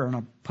whatever, or on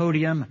a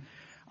podium,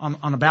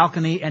 on a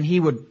balcony, and he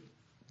would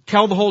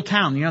tell the whole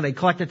town. You know, they'd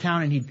collect the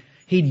town, and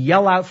he'd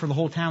yell out for the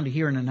whole town to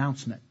hear an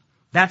announcement.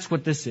 That's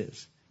what this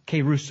is,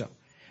 kerusso.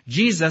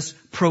 Jesus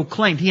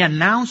proclaimed. He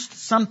announced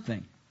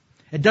something.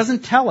 It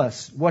doesn't tell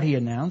us what he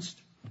announced,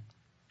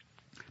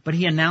 but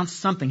he announced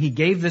something. He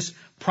gave this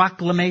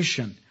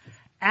proclamation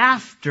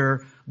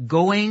after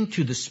going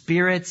to the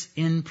spirits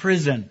in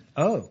prison.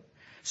 Oh.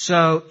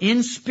 So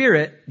in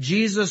spirit,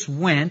 Jesus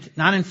went,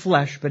 not in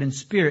flesh, but in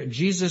spirit,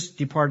 Jesus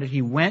departed.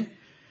 He went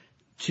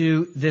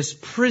to this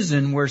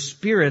prison where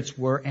spirits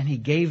were, and he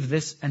gave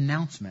this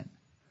announcement.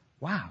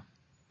 Wow.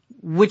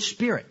 Which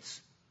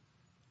spirits?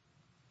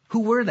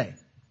 Who were they?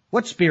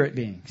 What spirit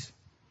beings?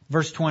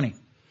 Verse 20.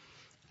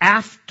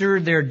 After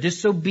their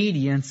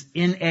disobedience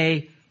in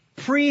a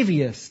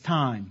previous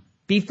time,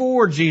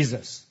 before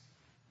Jesus,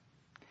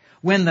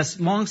 when the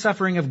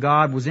long-suffering of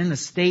God was in the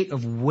state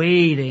of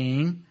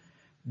waiting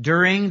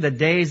during the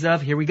days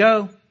of, here we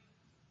go,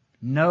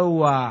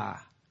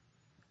 Noah.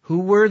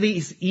 Who were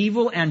these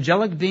evil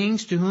angelic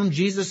beings to whom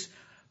Jesus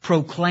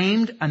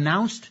proclaimed,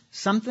 announced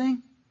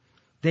something?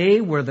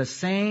 They were the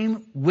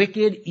same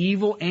wicked,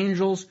 evil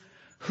angels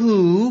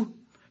who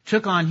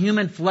took on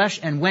human flesh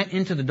and went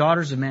into the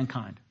daughters of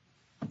mankind.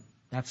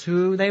 That's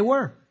who they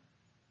were.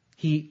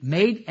 He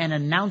made an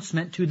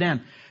announcement to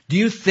them. Do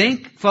you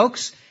think,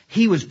 folks,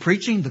 he was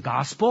preaching the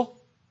gospel?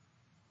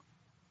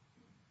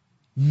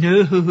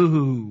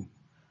 No.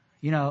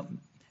 You know,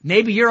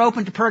 maybe you're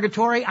open to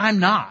purgatory. I'm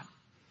not.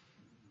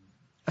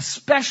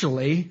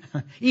 Especially,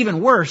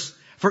 even worse,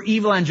 for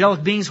evil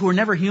angelic beings who were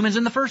never humans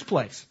in the first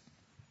place.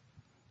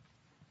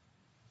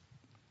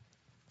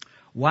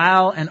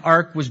 While an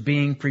ark was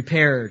being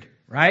prepared,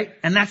 right?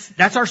 And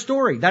that's our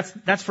story.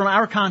 That's from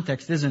our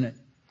context, isn't it?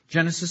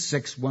 Genesis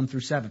 6, 1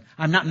 through 7.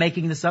 I'm not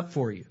making this up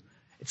for you.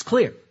 It's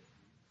clear.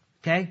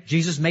 Okay?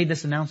 Jesus made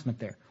this announcement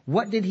there.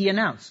 What did he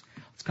announce?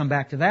 Let's come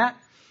back to that.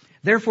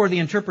 Therefore, the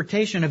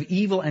interpretation of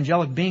evil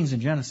angelic beings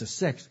in Genesis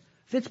 6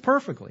 fits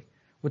perfectly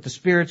with the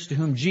spirits to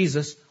whom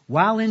Jesus,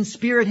 while in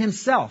spirit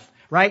himself,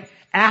 right?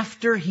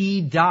 After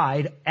he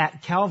died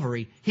at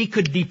Calvary, he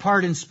could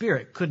depart in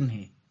spirit, couldn't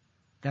he?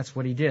 That's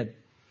what he did.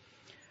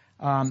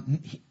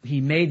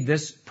 He made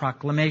this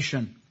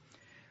proclamation.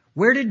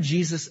 Where did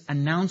Jesus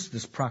announce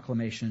this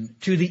proclamation?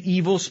 To the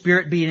evil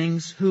spirit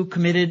beings who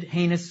committed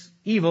heinous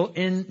evil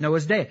in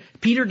Noah's day.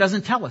 Peter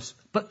doesn't tell us,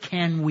 but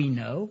can we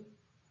know?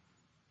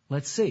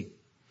 Let's see.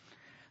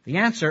 The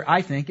answer,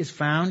 I think, is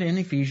found in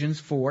Ephesians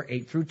 4,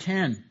 8 through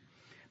 10.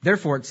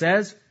 Therefore it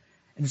says,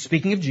 and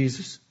speaking of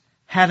Jesus,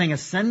 having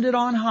ascended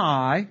on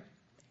high,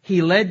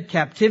 he led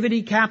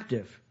captivity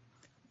captive.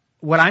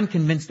 What I'm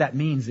convinced that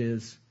means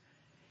is,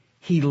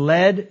 he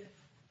freed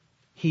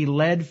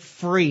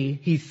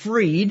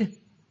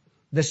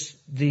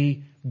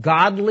the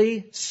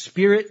godly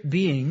spirit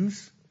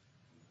beings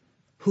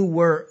who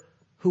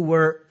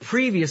were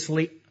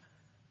previously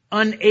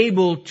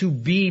unable to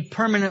be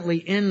permanently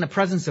in the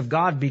presence of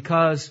God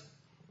because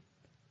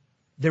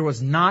there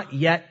was not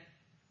yet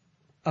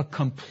a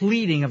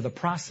completing of the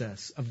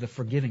process of the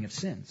forgiving of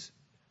sins,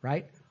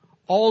 right?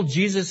 All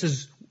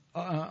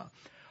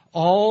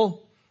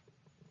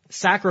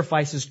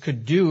sacrifices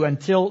could do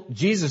until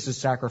Jesus'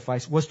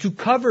 sacrifice was to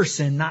cover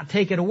sin, not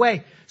take it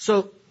away.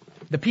 So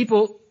the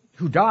people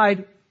who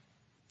died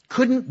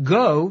couldn't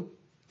go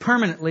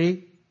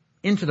permanently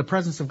into the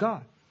presence of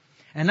God.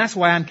 And that's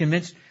why I'm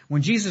convinced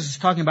when Jesus is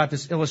talking about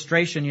this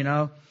illustration,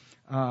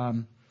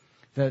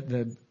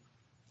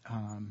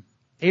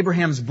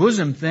 Abraham's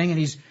bosom thing, and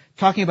he's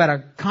talking about a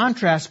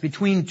contrast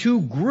between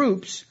two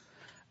groups,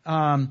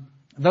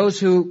 those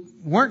who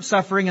weren't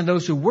suffering and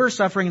those who were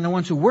suffering, and the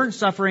ones who weren't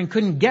suffering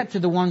couldn't get to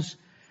the ones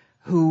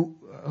who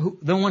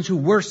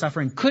were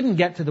suffering couldn't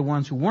get to the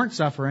ones who weren't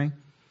suffering.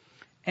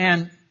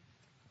 And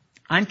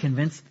I'm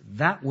convinced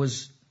that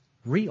was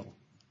real.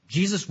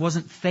 Jesus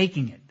wasn't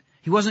faking it.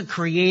 He wasn't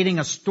creating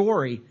a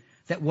story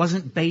that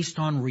wasn't based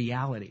on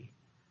reality.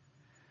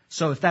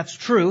 So if that's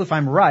true, if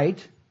I'm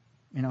right,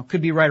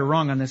 could be right or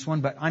wrong on this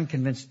one, but I'm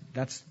convinced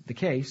that's the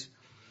case,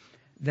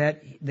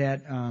 that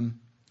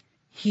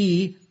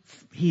he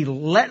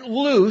let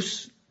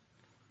loose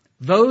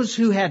those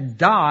who had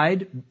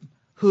died,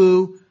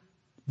 who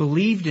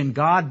believed in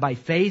God by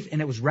faith,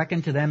 and it was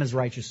reckoned to them as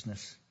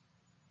righteousness.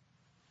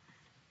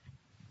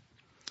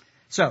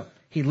 So,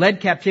 he led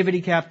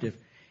captivity captive,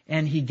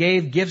 and he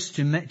gave gifts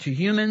to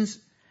humans.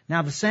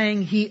 Now the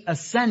saying, he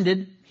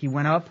ascended, he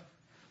went up.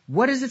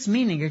 What is its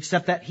meaning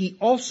except that he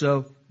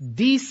also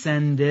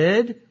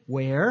descended,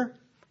 where?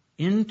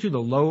 Into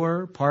the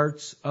lower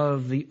parts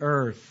of the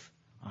earth.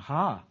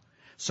 Aha.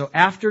 So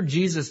after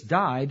Jesus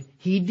died,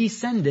 he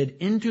descended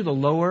into the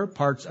lower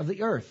parts of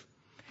the earth.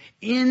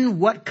 In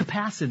what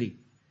capacity?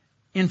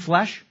 In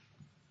flesh?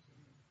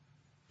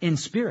 In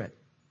spirit.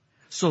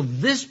 So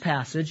this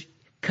passage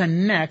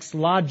connects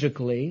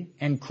logically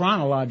and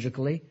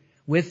chronologically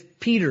with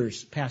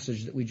Peter's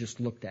passage that we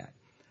just looked at.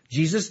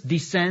 Jesus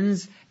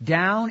descends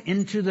down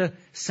into the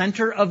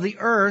center of the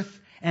earth,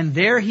 and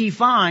there he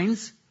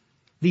finds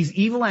these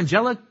evil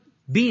angelic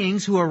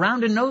beings who are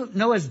around in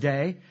Noah's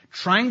day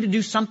trying to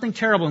do something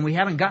terrible, and we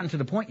haven't gotten to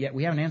the point yet.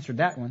 We haven't answered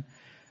that one.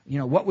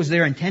 What was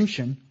their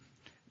intention?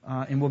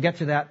 And we'll get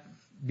to that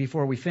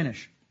before we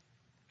finish.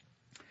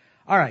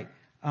 All right.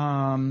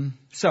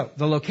 So,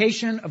 the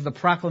location of the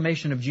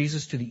proclamation of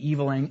Jesus to the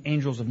evil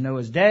angels of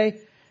Noah's day,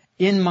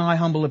 in my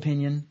humble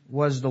opinion,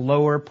 was the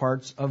lower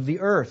parts of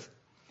the earth.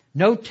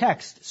 No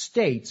text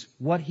states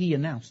what he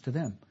announced to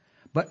them.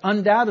 But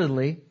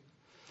undoubtedly,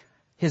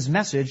 his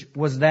message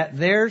was that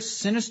their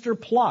sinister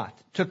plot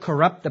to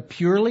corrupt the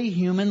purely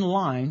human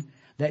line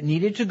that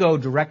needed to go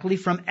directly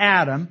from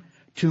Adam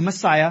to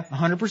Messiah,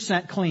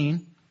 100%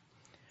 clean,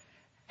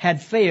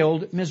 had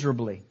failed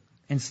miserably.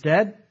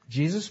 Instead,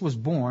 Jesus was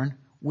born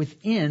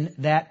within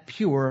that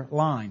pure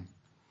line.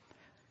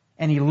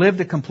 And he lived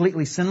a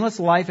completely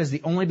sinless life as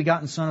the only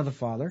begotten Son of the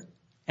Father,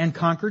 and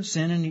conquered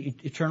sin and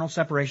eternal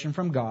separation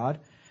from God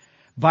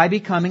by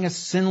becoming a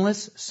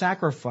sinless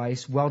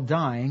sacrifice while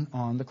dying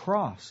on the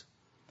cross.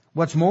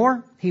 What's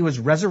more, he was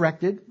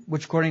resurrected,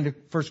 which according to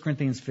 1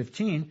 Corinthians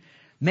 15,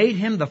 made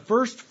him the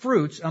first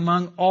fruits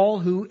among all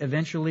who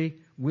eventually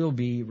will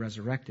be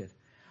resurrected.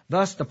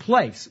 Thus, the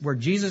place where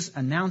Jesus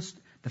announced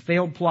the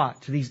failed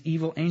plot to these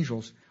evil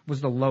angels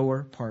was the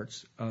lower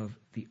parts of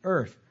the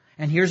earth.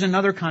 And here's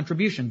another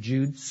contribution,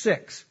 Jude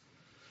 6.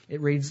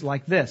 It reads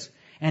like this: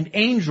 and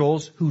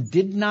angels who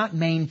did not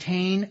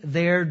maintain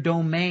their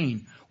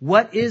domain.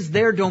 What is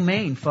their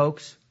domain,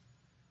 folks?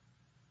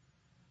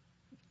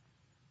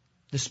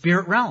 The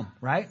spirit realm,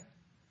 right?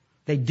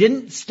 They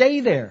didn't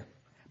stay there,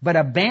 but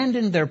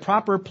abandoned their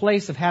proper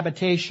place of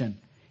habitation.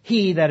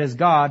 He, that is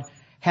God,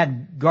 has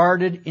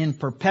guarded in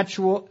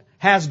perpetual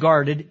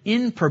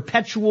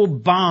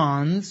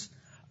bonds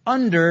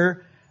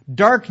under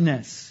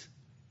darkness.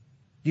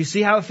 Do you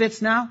see how it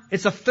fits now?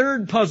 It's a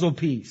third puzzle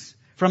piece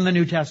from the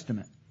New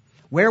Testament.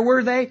 Where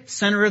were they?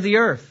 Center of the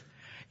earth.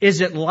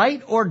 Is it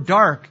light or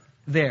dark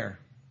there?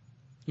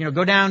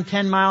 Go down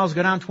 10 miles,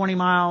 go down 20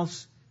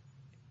 miles.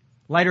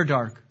 Light or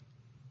dark?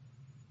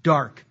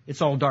 Dark.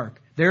 It's all dark.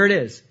 There it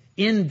is.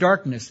 In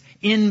darkness.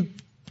 In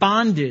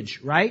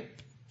bondage, right?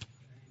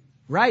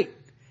 Right.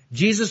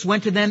 Jesus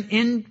went to them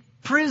in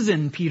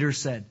prison, Peter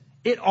said.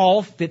 It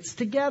all fits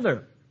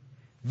together.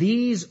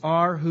 These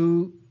are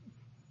who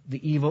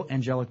the evil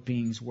angelic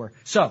beings were.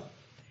 So,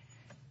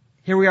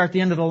 here we are at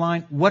the end of the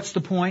line. What's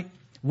the point?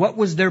 What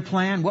was their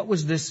plan? What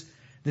was this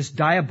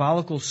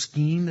diabolical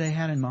scheme they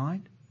had in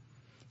mind?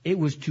 It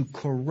was to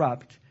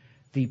corrupt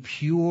the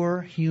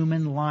pure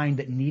human line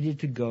that needed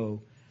to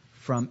go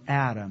from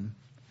Adam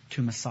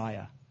to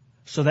Messiah,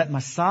 so that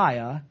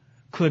Messiah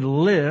could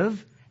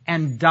live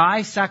and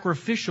die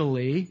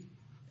sacrificially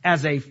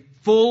as a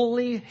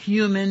fully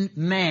human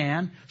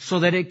man, so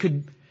that it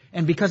could,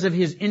 and because of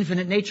his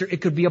infinite nature, it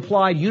could be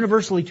applied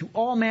universally to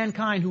all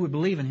mankind who would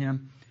believe in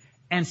him,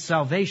 and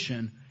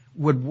salvation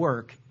would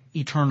work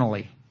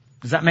eternally.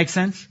 Does that make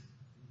sense?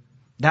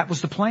 That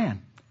was the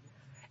plan.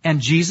 And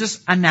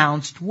Jesus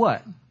announced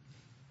what?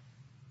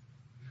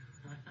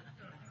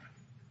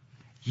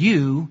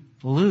 You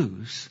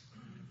lose.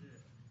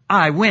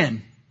 I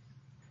win.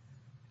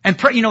 And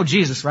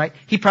Jesus, right?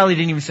 He probably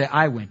didn't even say,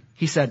 I win.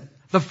 He said,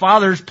 the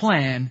Father's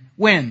plan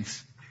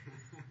wins.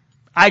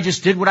 I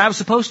just did what I was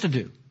supposed to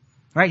do.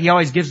 Right? He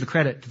always gives the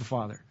credit to the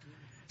Father.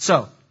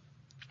 So,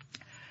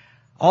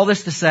 all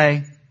this to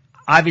say,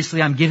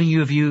 obviously I'm giving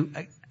you a view,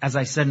 as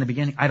I said in the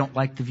beginning, I don't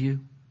like the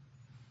view.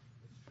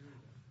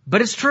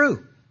 But it's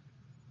true.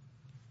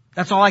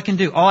 That's all I can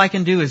do. All I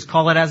can do is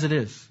call it as it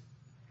is.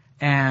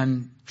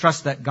 And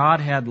trust that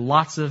God had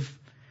lots of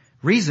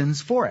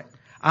reasons for it.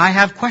 I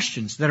have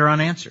questions that are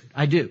unanswered.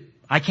 I do.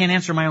 I can't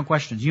answer my own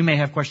questions. You may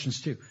have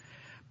questions too.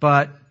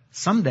 But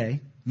someday,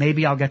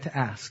 maybe I'll get to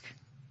ask.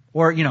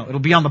 Or, it'll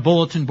be on the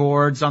bulletin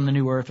boards on the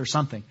New Earth or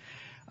something.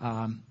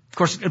 Of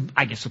course,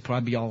 I guess it'll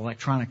probably be all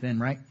electronic then,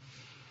 right?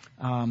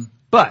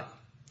 But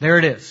there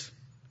it is.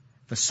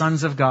 the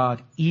sons of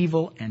God,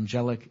 evil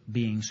angelic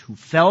beings who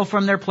fell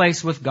from their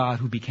place with God,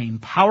 who became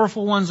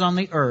powerful ones on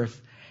the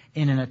earth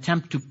in an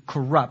attempt to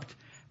corrupt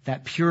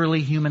that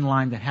purely human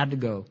line that had to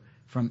go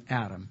from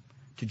Adam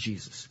to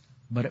Jesus.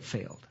 But it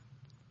failed.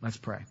 Let's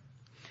pray.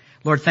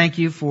 Lord, thank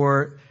you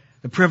for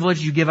the privilege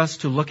you give us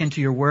to look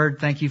into your word.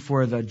 Thank you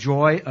for the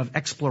joy of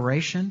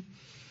exploration,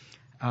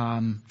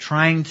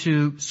 trying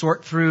to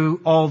sort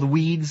through all the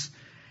weeds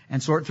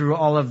and sort through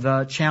all of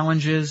the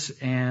challenges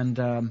and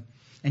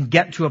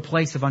get to a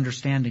place of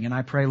understanding. And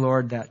I pray,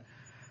 Lord, that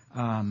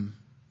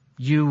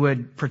you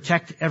would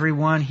protect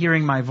everyone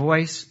hearing my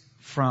voice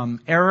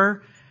from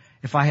error.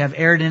 If I have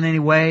erred in any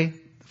way,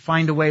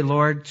 find a way,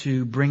 Lord,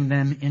 to bring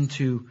them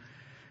into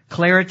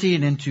clarity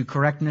and into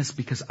correctness,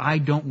 because I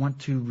don't want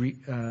to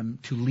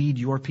lead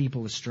your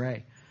people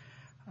astray,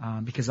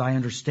 because I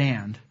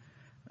understand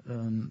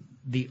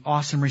the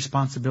awesome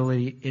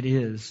responsibility it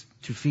is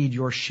to feed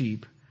your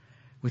sheep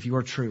with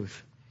your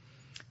truth.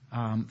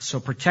 So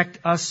protect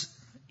us,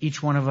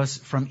 each one of us,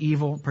 from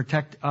evil.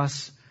 Protect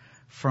us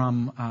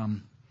from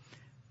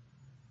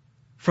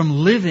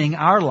living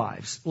our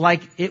lives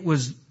like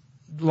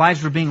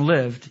lives were being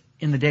lived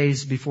in the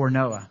days before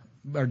Noah,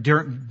 or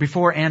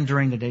before and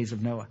during the days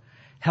of Noah.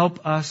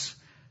 Help us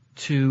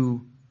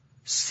to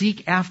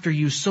seek after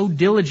you so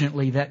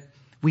diligently that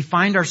we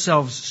find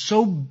ourselves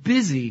so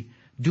busy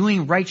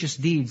doing righteous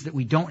deeds that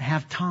we don't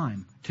have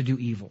time to do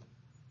evil.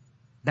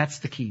 That's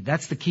the key.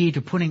 That's the key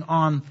to putting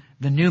on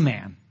the new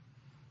man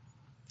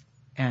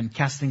and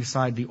casting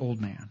aside the old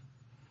man,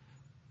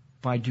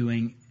 by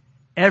doing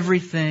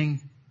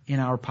everything in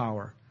our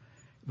power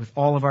with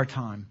all of our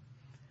time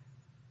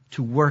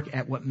to work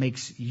at what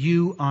makes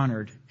you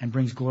honored and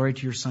brings glory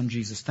to your Son,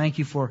 Jesus. Thank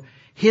you for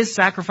his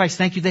sacrifice.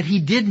 Thank you that he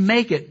did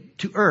make it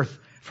to earth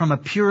from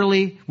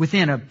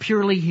within a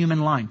purely human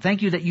line.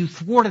 Thank you that you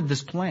thwarted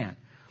this plan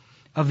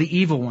of the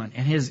evil one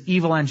and his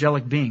evil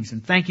angelic beings.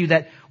 And thank you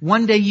that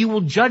one day you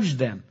will judge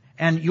them,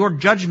 and your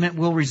judgment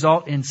will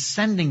result in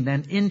sending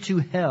them into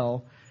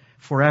hell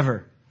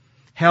forever.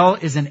 Hell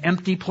is an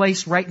empty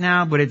place right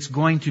now, but it's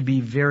going to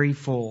be very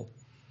full.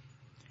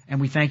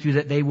 And we thank you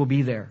that they will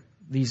be there,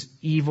 these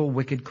evil,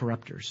 wicked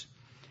corruptors.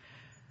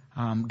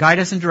 Guide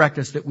us and direct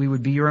us that we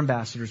would be your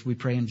ambassadors. We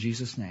pray in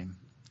Jesus' name.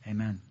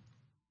 Amen.